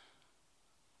influences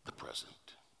the present.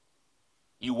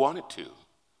 You want it to.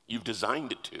 You've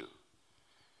designed it to.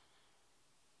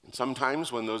 And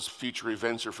sometimes when those future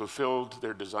events are fulfilled,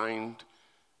 they're designed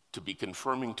to be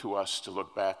confirming to us to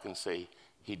look back and say,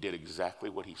 he did exactly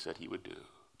what he said he would do,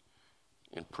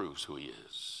 and proves who he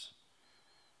is.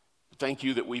 Thank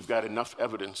you that we've got enough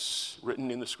evidence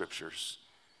written in the scriptures,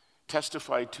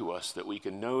 testified to us that we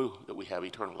can know that we have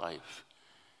eternal life.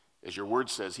 As your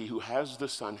word says, he who has the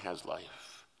Son has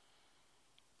life.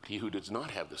 But he who does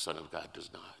not have the Son of God does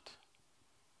not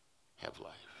have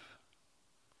life.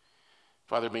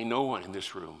 Father, may no one in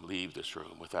this room leave this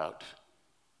room without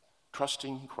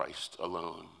trusting Christ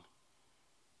alone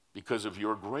because of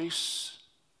your grace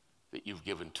that you've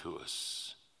given to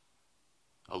us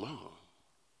alone.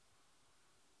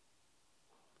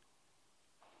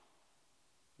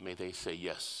 May they say,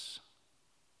 yes,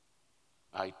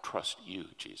 I trust you,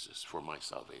 Jesus, for my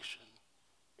salvation,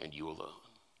 and you alone.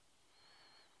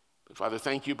 But Father,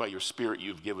 thank you by your Spirit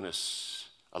you've given us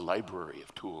a library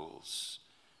of tools,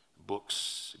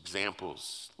 books,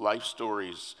 examples, life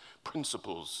stories,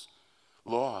 principles,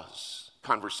 laws,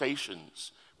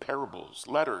 conversations, parables,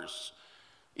 letters,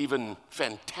 even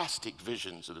fantastic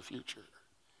visions of the future,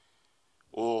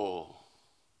 all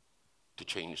to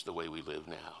change the way we live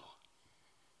now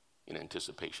in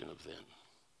anticipation of them.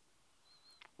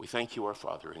 We thank you, our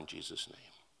Father, in Jesus' name.